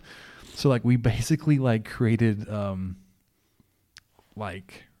to eat them. So like we basically like created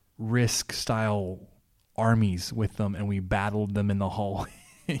like Risk style armies with them, and we battled them in the hall.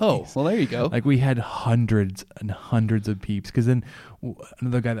 Oh, well, there you go. Like we had hundreds and hundreds of Peeps, because then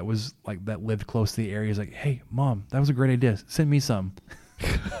another guy that was like that lived close to the area is like, "Hey, Mom, that was a great idea. Send me some."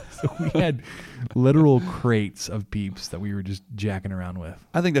 So we had literal crates of Peeps that we were just jacking around with.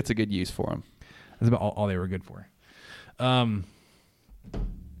 I think that's a good use for them. That's about all they were good for.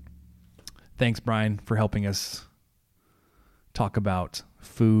 Thanks, Brian, for helping us talk about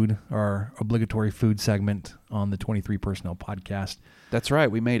food, our obligatory food segment on the 23 Personnel podcast. That's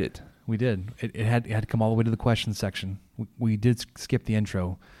right. We made it. We did. It had to come all the way to the question section. We did skip the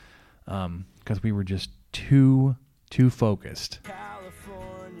intro because we were just too focused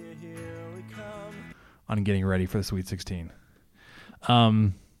on getting ready for the Sweet 16.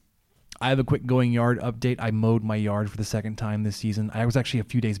 I have a quick going yard update. I mowed my yard for the second time this season. I was actually a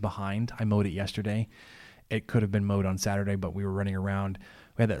few days behind. I mowed it yesterday. It could have been mowed on Saturday, but we were running around.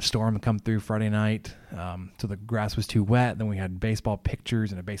 We had that storm come through Friday night, so the grass was too wet. Then we had baseball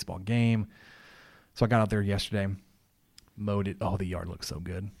pictures and a baseball game. So I got out there yesterday, mowed it. Oh, the yard looks so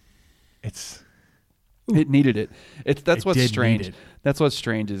good. It needed it. That's what's strange. It. That's what's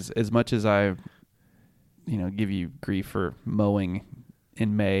strange is as much as I, give you grief for mowing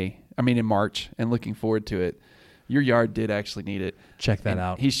in March and looking forward to it. Your yard did actually need it. Check that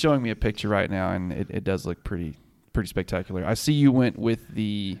out. He's showing me a picture right now, and it does look pretty spectacular. I see you went with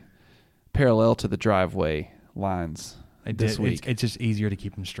the parallel to the driveway lines this week. It's just easier to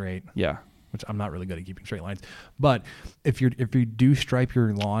keep them straight. Yeah. Which I'm not really good at keeping straight lines. But if you do stripe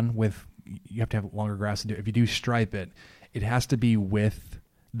your lawn with, you have to have longer grass to do it. If you do stripe it, it has to be with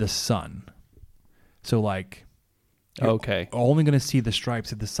the sun. So like, okay, you're only going to see the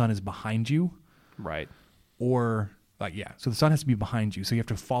stripes if the sun is behind you. Right. Or like, yeah. So the sun has to be behind you. So you have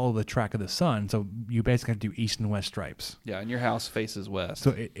to follow the track of the sun. So you basically have to do east and west stripes. Yeah. And your house faces west.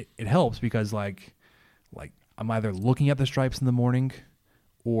 So it helps because like I'm either looking at the stripes in the morning,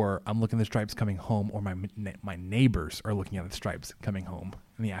 or I'm looking at the stripes coming home, or my neighbors are looking at the stripes coming home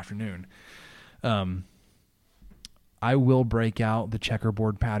in the afternoon. I will break out the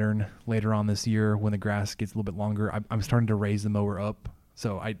checkerboard pattern later on this year when the grass gets a little bit longer. I'm starting to raise the mower up.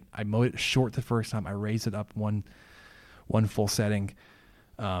 So I mowed it short the first time. I raised it up one full setting,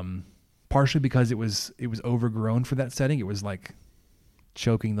 partially because it was overgrown for that setting. It was like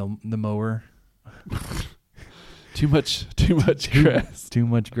choking the mower. Too much grass. Too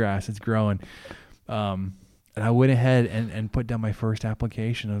much grass. It's growing. And I went ahead and put down my first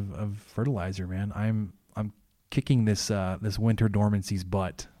application of fertilizer, man. I'm kicking this winter dormancy's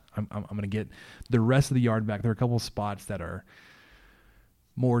butt. I'm going to get the rest of the yard back. There are a couple of spots that are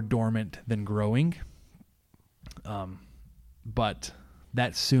more dormant than growing. But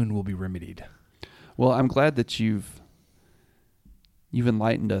that soon will be remedied. Well, I'm glad that you've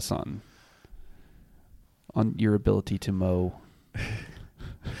enlightened us on your ability to mow.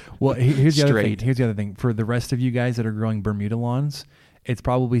 Well, here's the other thing. For the rest of you guys that are growing Bermuda lawns, It's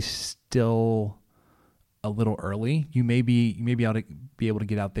probably still a little early. You may be able to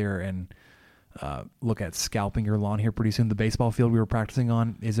get out there and look at scalping your lawn here pretty soon. The baseball field we were practicing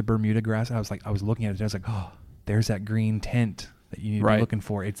on is a Bermuda grass. I was looking at it. I was like, oh, there's that green tint that you need to be looking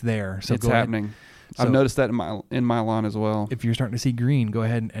for. It's there. So it's go happening. Ahead. I've So noticed that in my lawn as well. if you're starting to see green, go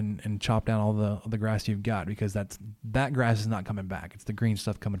ahead and chop down all the grass you've got, because that grass is not coming back. It's the green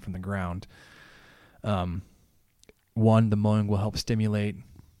stuff coming from the ground. One, the mowing will help stimulate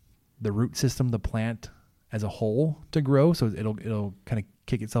the root system, the plant as a whole, to grow, so it'll kind of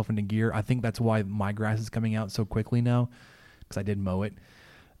kick itself into gear. I think that's why my grass is coming out so quickly now, because I did mow it.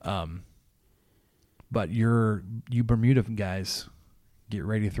 But you Bermuda guys, get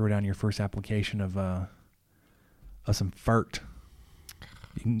ready to throw down your first application of some fert.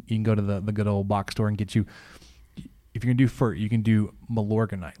 You can go to the good old box store and get you. If you're gonna do fert, you can do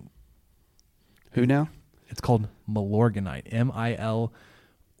Milorganite. Who now? It's called Milorganite. MIL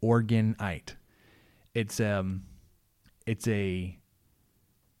Organite. It's a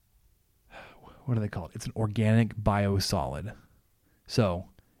what do they call it? It's an organic biosolid. So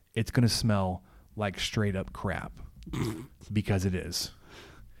it's gonna smell like straight up crap because it is.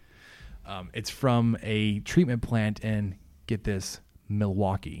 It's from a treatment plant in, get this,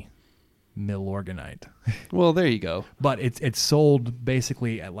 Milwaukee. Milorganite. Well, there you go. But it's sold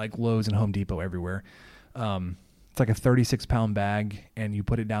basically at like Lowe's and Home Depot everywhere. It's like a 36-pound bag, and you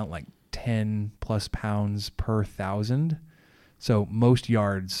put it down like 10 plus pounds per 1,000. So most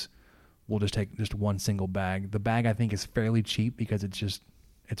yards will just take just one single bag. The bag, I think, is fairly cheap because it's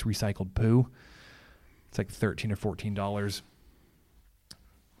recycled poo. It's like $13 or $14.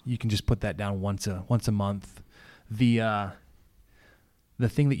 You can just put that down once a month. The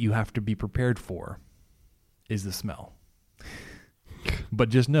thing that you have to be prepared for is the smell. But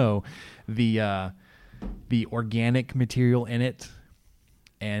just know the organic material in it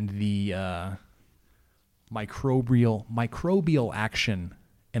and the microbial action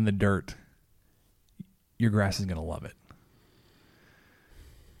in the dirt, your grass is going to love it.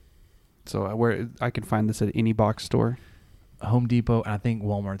 So where I can find this at any box store? Home Depot, and I think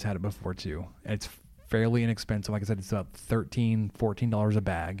Walmart's had it before too. It's fairly inexpensive. Like I said, it's about $13, $14 a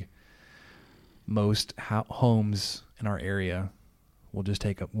bag. Most homes in our area will just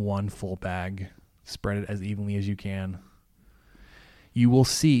take up one full bag, spread it as evenly as you can. You will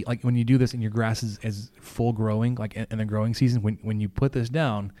see, like when you do this and your grass is full growing, like in the growing season, when you put this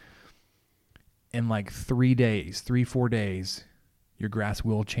down, in like 4 days, your grass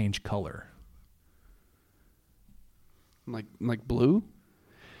will change color. Like blue?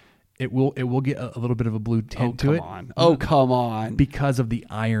 It will get a little bit of a blue tint to it. Come on. Because of the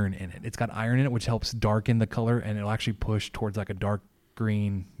iron in it. It's got iron in it, which helps darken the color, and it'll actually push towards like a dark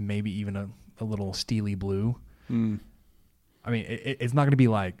green, maybe even a little steely blue. Mm. I mean, it's not going to be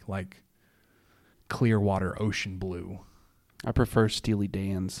like clear water ocean blue. I prefer Steely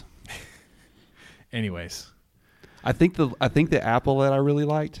Dan's. Anyways. I think the apple that I really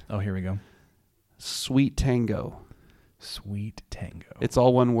liked. Oh, here we go. Sweet Tango. Sweet Tango. It's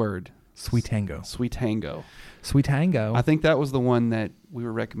all one word. Sweet Tango. Sweet Tango. Sweet Tango. I think that was the one that we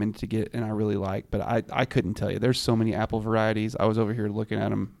were recommended to get, and I really like. But I couldn't tell you. There's so many apple varieties. I was over here looking at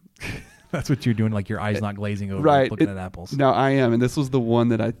them. That's what you're doing, like your eyes not glazing over, right? Looking at apples. No, I am, and this was the one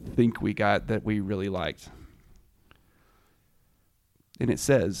that I think we got that we really liked. And it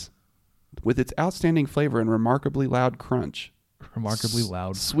says, with its outstanding flavor and remarkably loud crunch.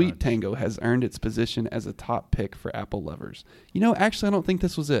 Sweet Tango has earned its position as a top pick for apple lovers. Actually, I don't think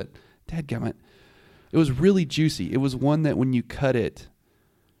this was it. Dadgummit. It was really juicy. It was one that when you cut it,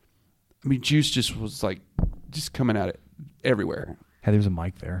 I mean, juice just was like, just coming at it everywhere. Hey, there's a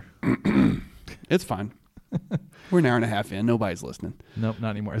mic there. It's fine. We're an hour and a half in. Nobody's listening. Nope,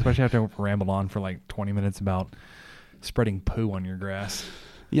 not anymore. Especially after I rambled on for like 20 minutes about spreading poo on your grass.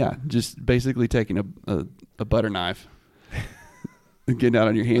 Yeah, just basically taking a butter knife and getting out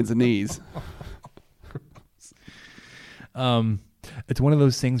on your hands and knees. It's one of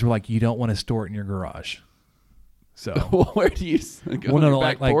those things where like you don't want to store it in your garage. So where do you go? On your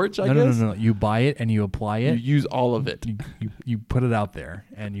back porch? I guess. No. You buy it and you apply it. You use all of it. You put it out there,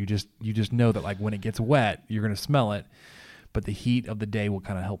 and you just know that like when it gets wet, you're gonna smell it, but the heat of the day will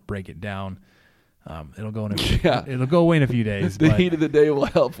kind of help break it down. It'll go away in a few days. The heat of the day will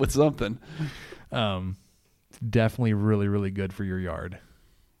help with something. It's definitely really, really good for your yard.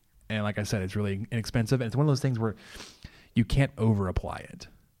 And like I said, it's really inexpensive. And it's one of those things where you can't over apply it.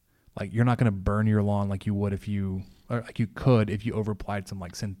 Like you're not going to burn your lawn like you would if you over applied some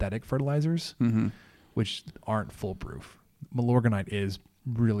like synthetic fertilizers, mm-hmm. which aren't foolproof. Milorganite is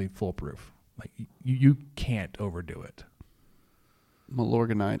really foolproof. Like you can't overdo it.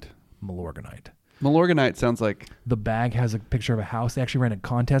 Milorganite. Milorganite sounds like... The bag has a picture of a house. They actually ran a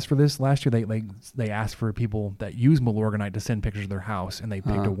contest for this last year. They asked for people that use Milorganite to send pictures of their house, and they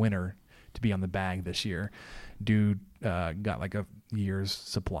picked a winner to be on the bag this year. Dude got like a year's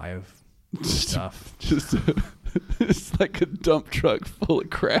supply of stuff. It's like a dump truck full of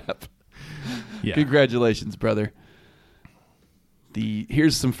crap. Yeah. Congratulations, brother.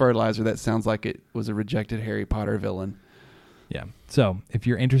 Here's some fertilizer that sounds like it was a rejected Harry Potter villain. Yeah. So if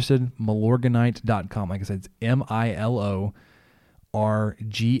you're interested, Milorganite.com. Like I said, it's MILORGANITE.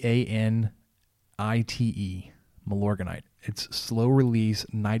 Milorganite. It's slow release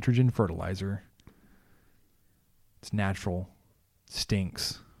nitrogen fertilizer. It's natural.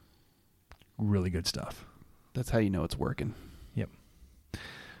 Stinks. Really good stuff. That's how you know it's working. Yep.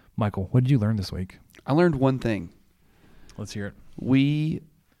 Michael, what did you learn this week? I learned one thing. Let's hear it. We,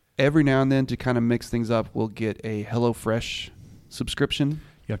 every now and then, to kind of mix things up, we'll get a HelloFresh subscription.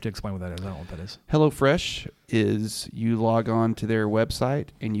 You have to explain what that is. I don't know what that is. HelloFresh is you log on to their website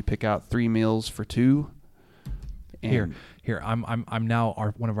and you pick out 3 meals for 2. And Here. I'm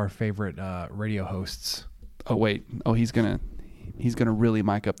now one of our favorite radio hosts. Oh wait. Oh, he's gonna really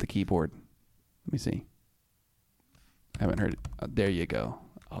mic up the keyboard. Let me see. I haven't heard it. There you go.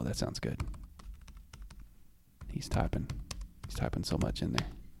 Oh, that sounds good. He's typing so much in there.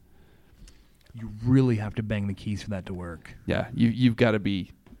 You really have to bang the keys for that to work. Yeah, you've got to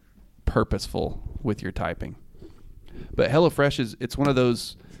be purposeful with your typing. But HelloFresh it's one of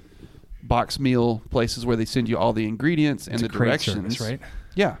those box meal places where they send you all the ingredients and the directions. Service, right?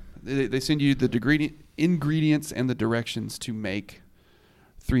 Yeah, they send you the ingredients and the directions to make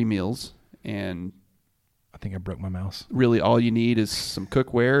 3 meals, and I think I broke my mouse. Really, all you need is some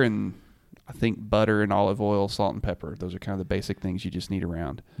cookware and I think butter and olive oil, salt and pepper. Those are kind of the basic things you just need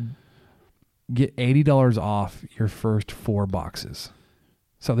around. Get $80 off your first 4 boxes.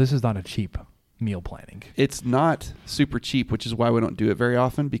 So this is not a cheap meal planning. It's not super cheap, which is why we don't do it very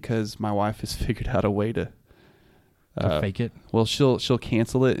often, because my wife has figured out a way to fake it. Well, she'll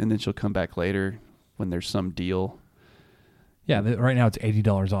cancel it and then she'll come back later when there's some deal. Yeah, right now it's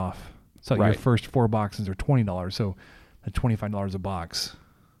 $80 off. So right. Your first 4 boxes are $20. So that's $25 a box.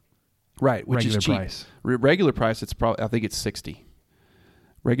 Right, which regular is cheap. Price. Regular price, I think it's $60.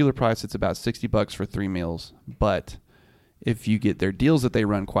 Regular price, it's about $60 for 3 meals. But if you get their deals that they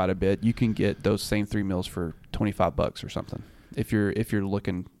run quite a bit, you can get those same 3 meals for $25 or something. If you're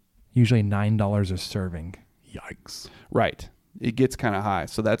looking, usually $9 a serving. Yikes! Right, it gets kind of high,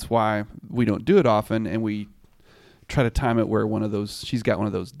 so that's why we don't do it often, and we try to time it where she's got one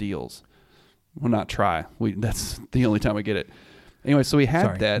of those deals. Well, not try. That's the only time we get it. Anyway, so we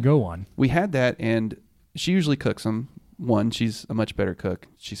had that. Go on. We had that, and she usually cooks them. One, she's a much better cook.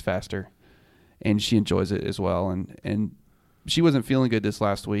 She's faster, and she enjoys it as well. And she wasn't feeling good this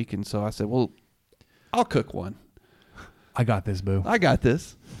last week, and so I said, well, I'll cook one. I got this, boo. I got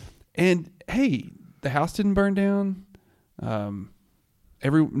this. And, hey, the house didn't burn down. No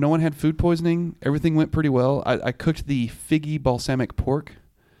one had food poisoning. Everything went pretty well. I cooked the figgy balsamic pork,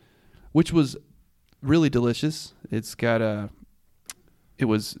 which was really delicious. It's got it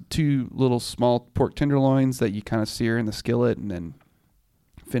was 2 little small pork tenderloins that you kind of sear in the skillet and then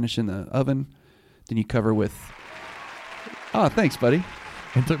finish in the oven. Then you cover with... Oh, thanks, buddy.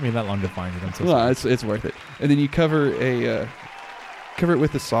 It took me that long to find it. I'm so sorry. sorry. It's worth it. And then you cover it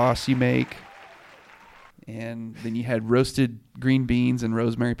with the sauce you make. And then you had roasted green beans and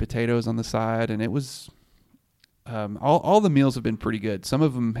rosemary potatoes on the side. And it was... all the meals have been pretty good. Some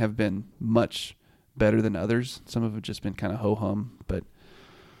of them have been much better than others. Some of them have just been kind of ho-hum, but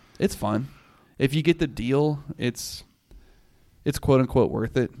it's fun. If you get the deal, it's quote-unquote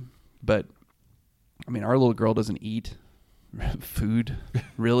worth it. But, I mean, our little girl doesn't eat food,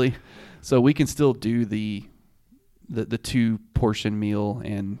 really. So we can still do the 2-portion meal,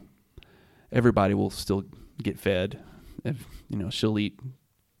 and everybody will still get fed. If, she'll eat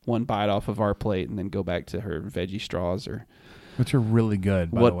 1 bite off of our plate and then go back to her veggie straws, which are really good,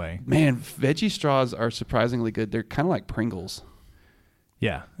 by the way. Man, veggie straws are surprisingly good. They're kind of like Pringles.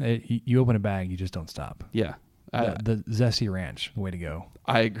 Yeah. You open a bag, you just don't stop. Yeah. The Zesty Ranch, way to go.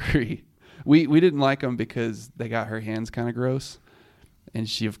 I agree. We didn't like them because they got her hands kind of gross. And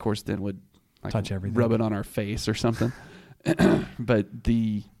she, of course, then would touch everything, rub it on our face or something. But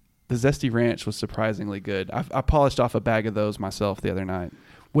the Zesty Ranch was surprisingly good. I polished off a bag of those myself the other night.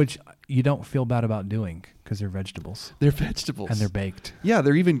 Which you don't feel bad about doing because they're vegetables. They're vegetables. And they're baked. Yeah,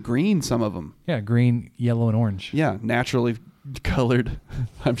 they're even green, some of them. Yeah, green, yellow, and orange. Yeah, naturally colored,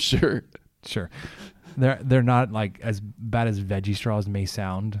 I'm sure. Sure. They're not like as bad as veggie straws may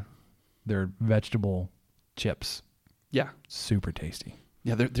sound. They're vegetable chips. Yeah. Super tasty.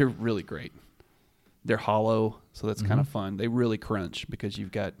 Yeah, they're really great. They're hollow, so that's kind of fun. They really crunch because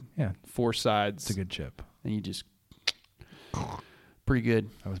you've got 4 sides. It's a good chip. And you just pretty good.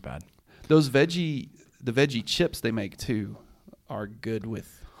 That was bad. The veggie chips they make too are good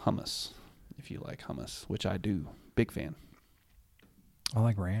with hummus. If you like hummus, which I do, big fan. I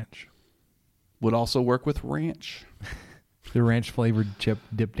like ranch. Would also work with ranch. The ranch flavored chip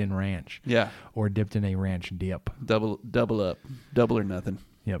dipped in ranch. Yeah. Or dipped in a ranch dip. Double up. Double or nothing.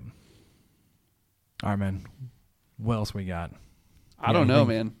 Yep. All right, man. What else we got? I don't know,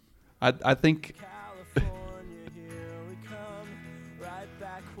 man. I think...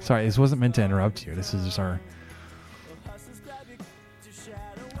 Sorry, this wasn't meant to interrupt you. This is just our...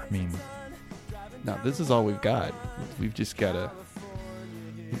 No, this is all we've got. We've just got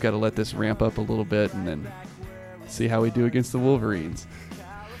to let this ramp up a little bit and then see how we do against the Wolverines.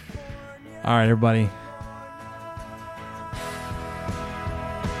 All right, everybody.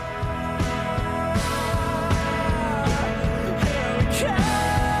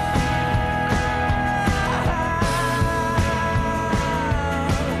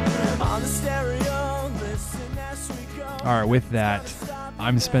 All right, with that,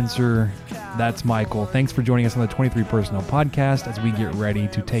 I'm Spencer. That's Michael. Thanks for joining us on the 23 Personnel Podcast as we get ready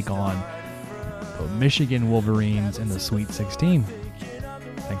to take on the Michigan Wolverines in the Sweet 16.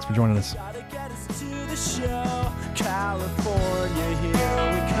 Thanks for joining us. California, here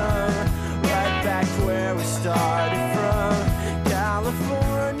we come, right back where we started.